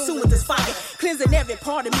knew me, consumed with this fire. Cleansing every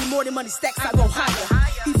part of me, more than money stacks, I go higher.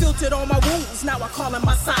 He filtered all my wounds, now I call him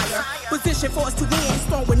my sire. Position for us to win, his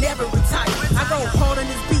throne will never retire. I go hard on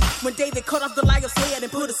his beat, when David cut off the liar's head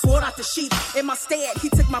and put a sword out the sheath. In my stead, he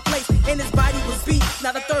took my place, and his body was beat.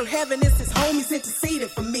 Now the third heaven is his homies interceding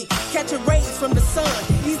for me. Catching rays from the sun,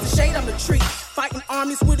 he's the shade, I'm the tree. Fighting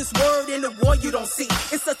armies with his word in the war you don't see.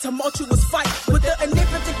 It's a tumultuous fight with the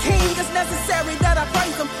omnipotent king. It's necessary that I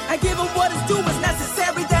praise him. I give him what is due, it's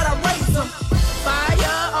necessary that I raise him.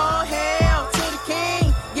 Fire, all hail to the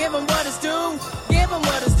king. Give him what is due, give him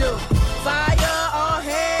what is due. Fire, all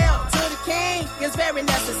hail to the king. It's very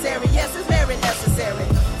necessary, yes, it's very necessary.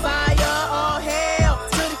 Fire, all hail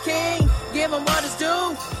to the king. Give him what is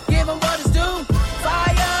due, give him what is due.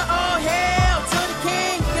 Fire, all hail to the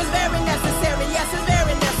king. It's very necessary, yes, it's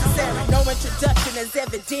very necessary. No introduction is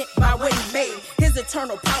evident by what he made. His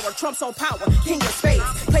eternal power trumps on power, king of spades.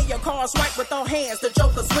 Play your cards right with all hands, the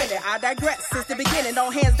joker's winning. I digress, since the beginning,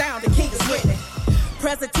 all hands down, the king is winning.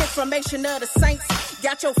 Present transformation of the saints.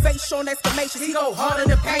 Got your face showing exclamations, he go harder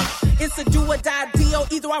than paint. It's a do or die deal,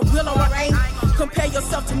 either I will or I ain't. Compare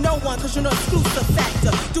yourself to no one, cause you're an exclusive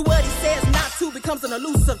factor. Do what he says not to becomes an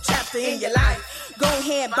elusive chapter in your life. Go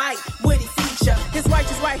ahead, bite what he feature. His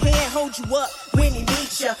righteous right hand hold you up when he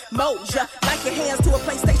needs you. Mold ya, like your hands to a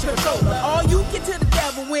PlayStation controller. All you get to the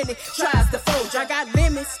devil when he tries to fold you. I got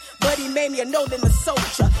limits, but he made me a no-limit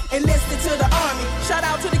soldier. Enlisted to the army, shout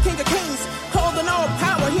out to the King of Kings. Holding all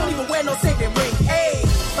power, he don't even wear no signet ring. Hey,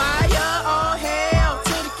 fire, all hail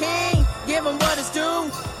to the king. Give him what is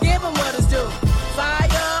due,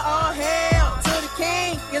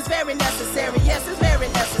 very necessary. Yes, it's very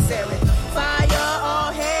necessary. Fire,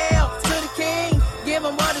 all hail to the king. Give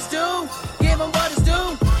him what is due. Give him what is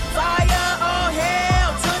due. Fire, all hail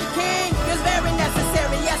to the king. It's very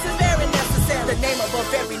necessary. Yes, it's very necessary. The name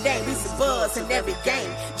above every name, he's a buzz in every game.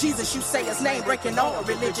 Jesus, you say his name, breaking all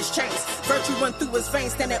religious chains. Virtue run through his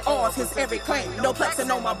veins, standing awe of his every claim. No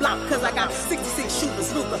plexing on my block, cause I got 66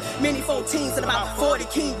 shooters, Luger. Many 14s and about 40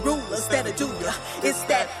 king rulers that'll do ya. It's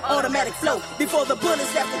that automatic flow. Before the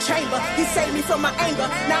bullets left the chamber, he saved me from my anger.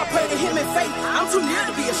 Now I pray to him in faith. I'm too near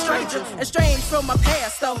to be a stranger. Estranged from my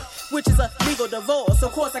past though, which is a legal divorce.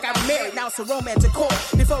 Of course I got married, now it's a romantic court.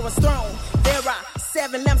 Before his throne, there are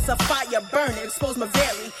 7 lamps of fire burning, expose my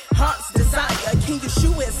very heart's desire. King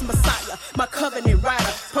Yeshua is Messiah, my covenant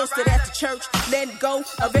rider. Posted at the church, letting go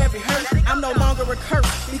of every hurt. I'm no longer a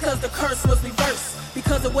curse, because the curse was reversed.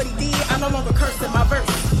 Because of what he did, I'm no longer cursed in my verse.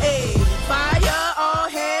 Hey, fire, all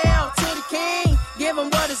hail to the king. Give him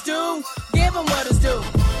what is due, give him what is due.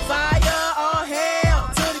 Fire, all hail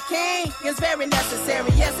to the king. It's very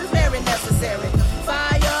necessary, yes, it's very necessary.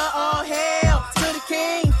 Fire, all hail to the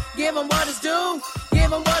king. Give him what is due,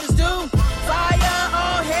 give him what is due. Fire,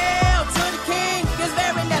 all hail to the king. It's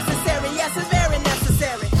very necessary, yes, it's very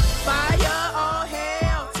necessary. Fire, all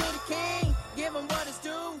hail to the king. Give him what is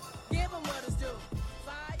due, give him what is due.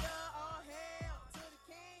 Fire, all hail to the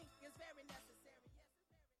king. It's very necessary.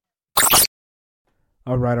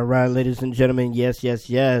 All right, ladies and gentlemen. Yes.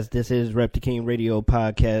 This is Rep the King Radio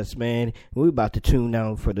Podcast, man. We're about to tune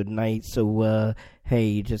down for the night. So, hey,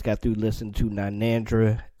 you just got through listening to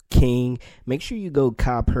Nanandra King. Make sure you go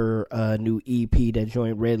cop her new EP that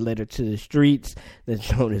joined Red Letter to the Streets. That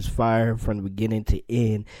joint is fire from the beginning to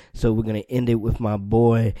end. So we're going to end it with my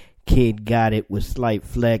boy Kid Got It with Slight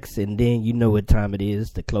Flex. And then you know what time it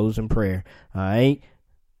is, the closing prayer. All right?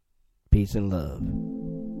 Peace and love.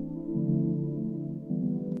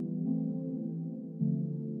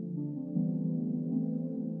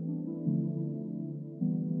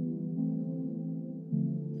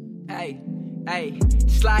 Hey,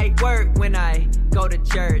 slight work when I go to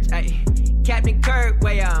church. Ay, Captain Kirk,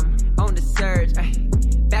 way I'm on the surge. Ay,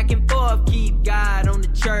 back and forth, keep God on the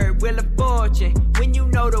church. Wheel of fortune, when you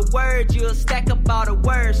know the words, you'll stack up all the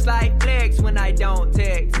words. Slight flex when I don't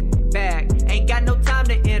text back. Ain't got no time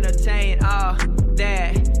to entertain all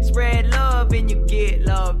that. Spread love and you get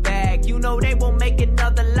love back. You know they won't make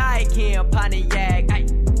another like him, Pontiac. Ay,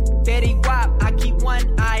 Betty Wap, I keep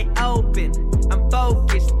one eye open. I'm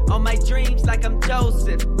focused on my dreams like I'm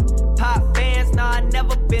Joseph. Pop fans, nah, I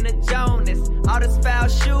never been a Jonas. All this foul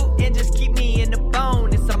shooting just keep me in the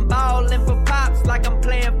bonus. I'm ballin' for pops like I'm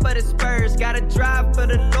playing for the Spurs. Gotta drive for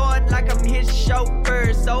the Lord like I'm his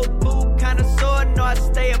chauffeur. So food kinda sore, no, I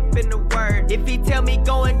stay up in the word. If he tell me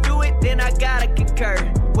go and do it, then I gotta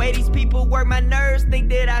concur. Way these people work my nerves, think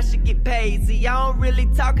that I should get paid. See, I don't really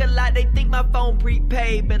talk a lot, they think my phone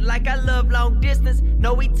prepaid. But like I love long distance,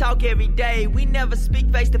 no, we talk every day. We never speak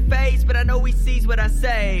face to face, but I know he sees what I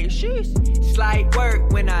say. Sheesh. Slight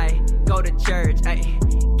work when I go to church. Ay,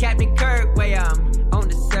 Captain Kirk, way I'm on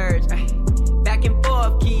the surge. Ay, back and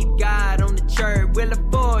forth, keep God on the church. Wheel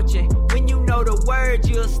of fortune, when you know the words,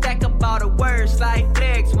 you'll stack up all the words. Slight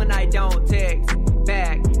flex when I don't text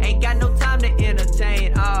back. Ain't got no time to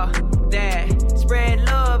entertain all that. Spread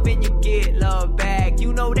love and you get love back.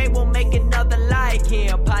 You know they won't make another like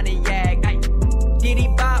him, Pontiac. Ay, Diddy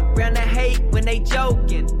bop round the hate when they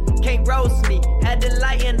joking. Can't roast me, had to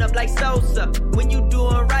lighten up like Sosa. When you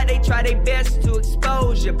doing right, they try their best to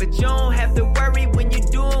expose you. But you don't have to worry when you're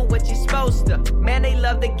doing what you're supposed to. Man, they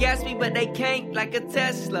love to gas me, but they can't like a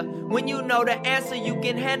Tesla. When you know the answer, you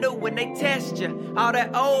can handle when they test you. All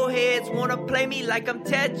the old heads wanna play me like I'm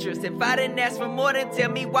Tetris. If I didn't ask for more, then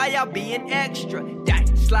tell me why y'all being extra.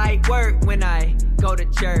 Slight work when I go to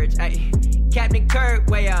church. Ay, Captain Kirk,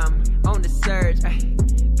 way I'm on the surge. Ay,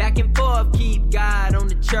 back and forth, keep God on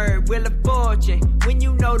the church. Wheel of fortune, when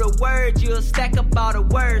you know the words, you'll stack up all the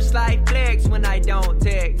words. Slight flex when I don't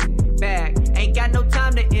text back. Ain't got no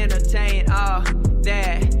time to entertain all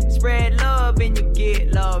that. Spread love and you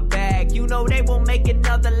get love back. You know they won't make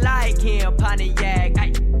another like him, Pontiac.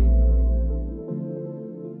 Ay,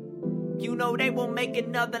 you know they won't make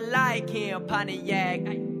another like him, Pontiac.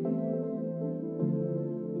 Ay.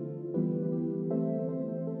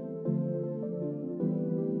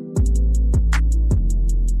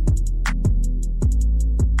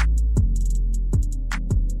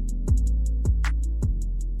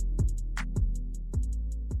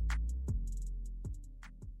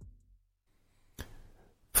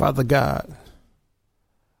 Father God,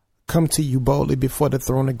 come to you boldly before the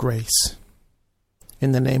throne of grace.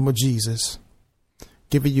 In the name of Jesus,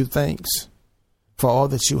 giving you thanks for all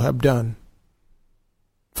that you have done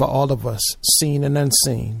for all of us, seen and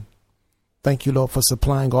unseen. Thank you, Lord, for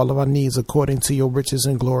supplying all of our needs according to your riches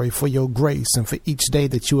and glory, for your grace, and for each day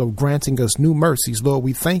that you are granting us new mercies. Lord,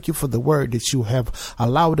 we thank you for the word that you have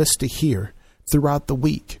allowed us to hear throughout the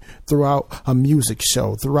week, throughout a music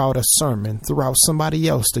show, throughout a sermon, throughout somebody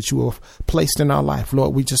else that you have placed in our life.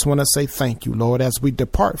 Lord, we just want to say thank you, Lord, as we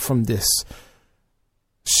depart from this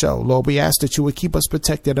show. Lord, we ask that you would keep us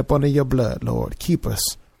protected up under your blood, Lord. Keep us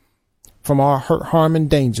from all hurt, harm, and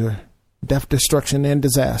danger, death, destruction, and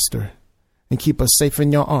disaster. And keep us safe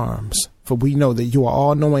in your arms, for we know that you are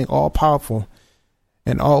all-knowing, all-powerful,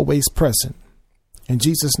 and always present. In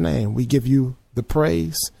Jesus' name, we give you the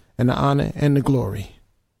praise and the honor and the glory.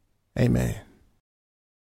 Amen.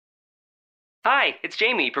 Hi, it's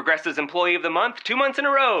Jamie, Progressive's Employee of the Month, 2 months in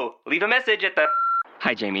a row. Leave a message at the...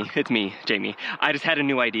 Hi, Jamie. It's me, Jamie. I just had a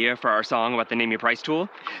new idea for our song about the Name Your Price tool.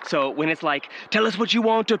 So when it's like, tell us what you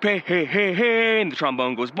want to pay, hey, hey, hey, and the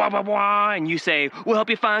trombone goes, blah, blah, blah, and you say, we'll help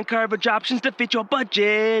you find coverage options to fit your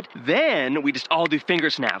budget. Then we just all do finger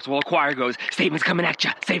snaps while a choir goes, statements coming at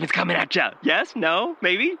ya, statements coming at ya. Yes? No?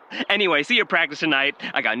 Maybe? Anyway, see you at practice tonight.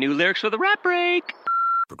 I got new lyrics for the rap break.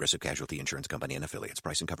 Progressive Casualty Insurance Company and Affiliates.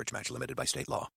 Price and coverage match limited by state law.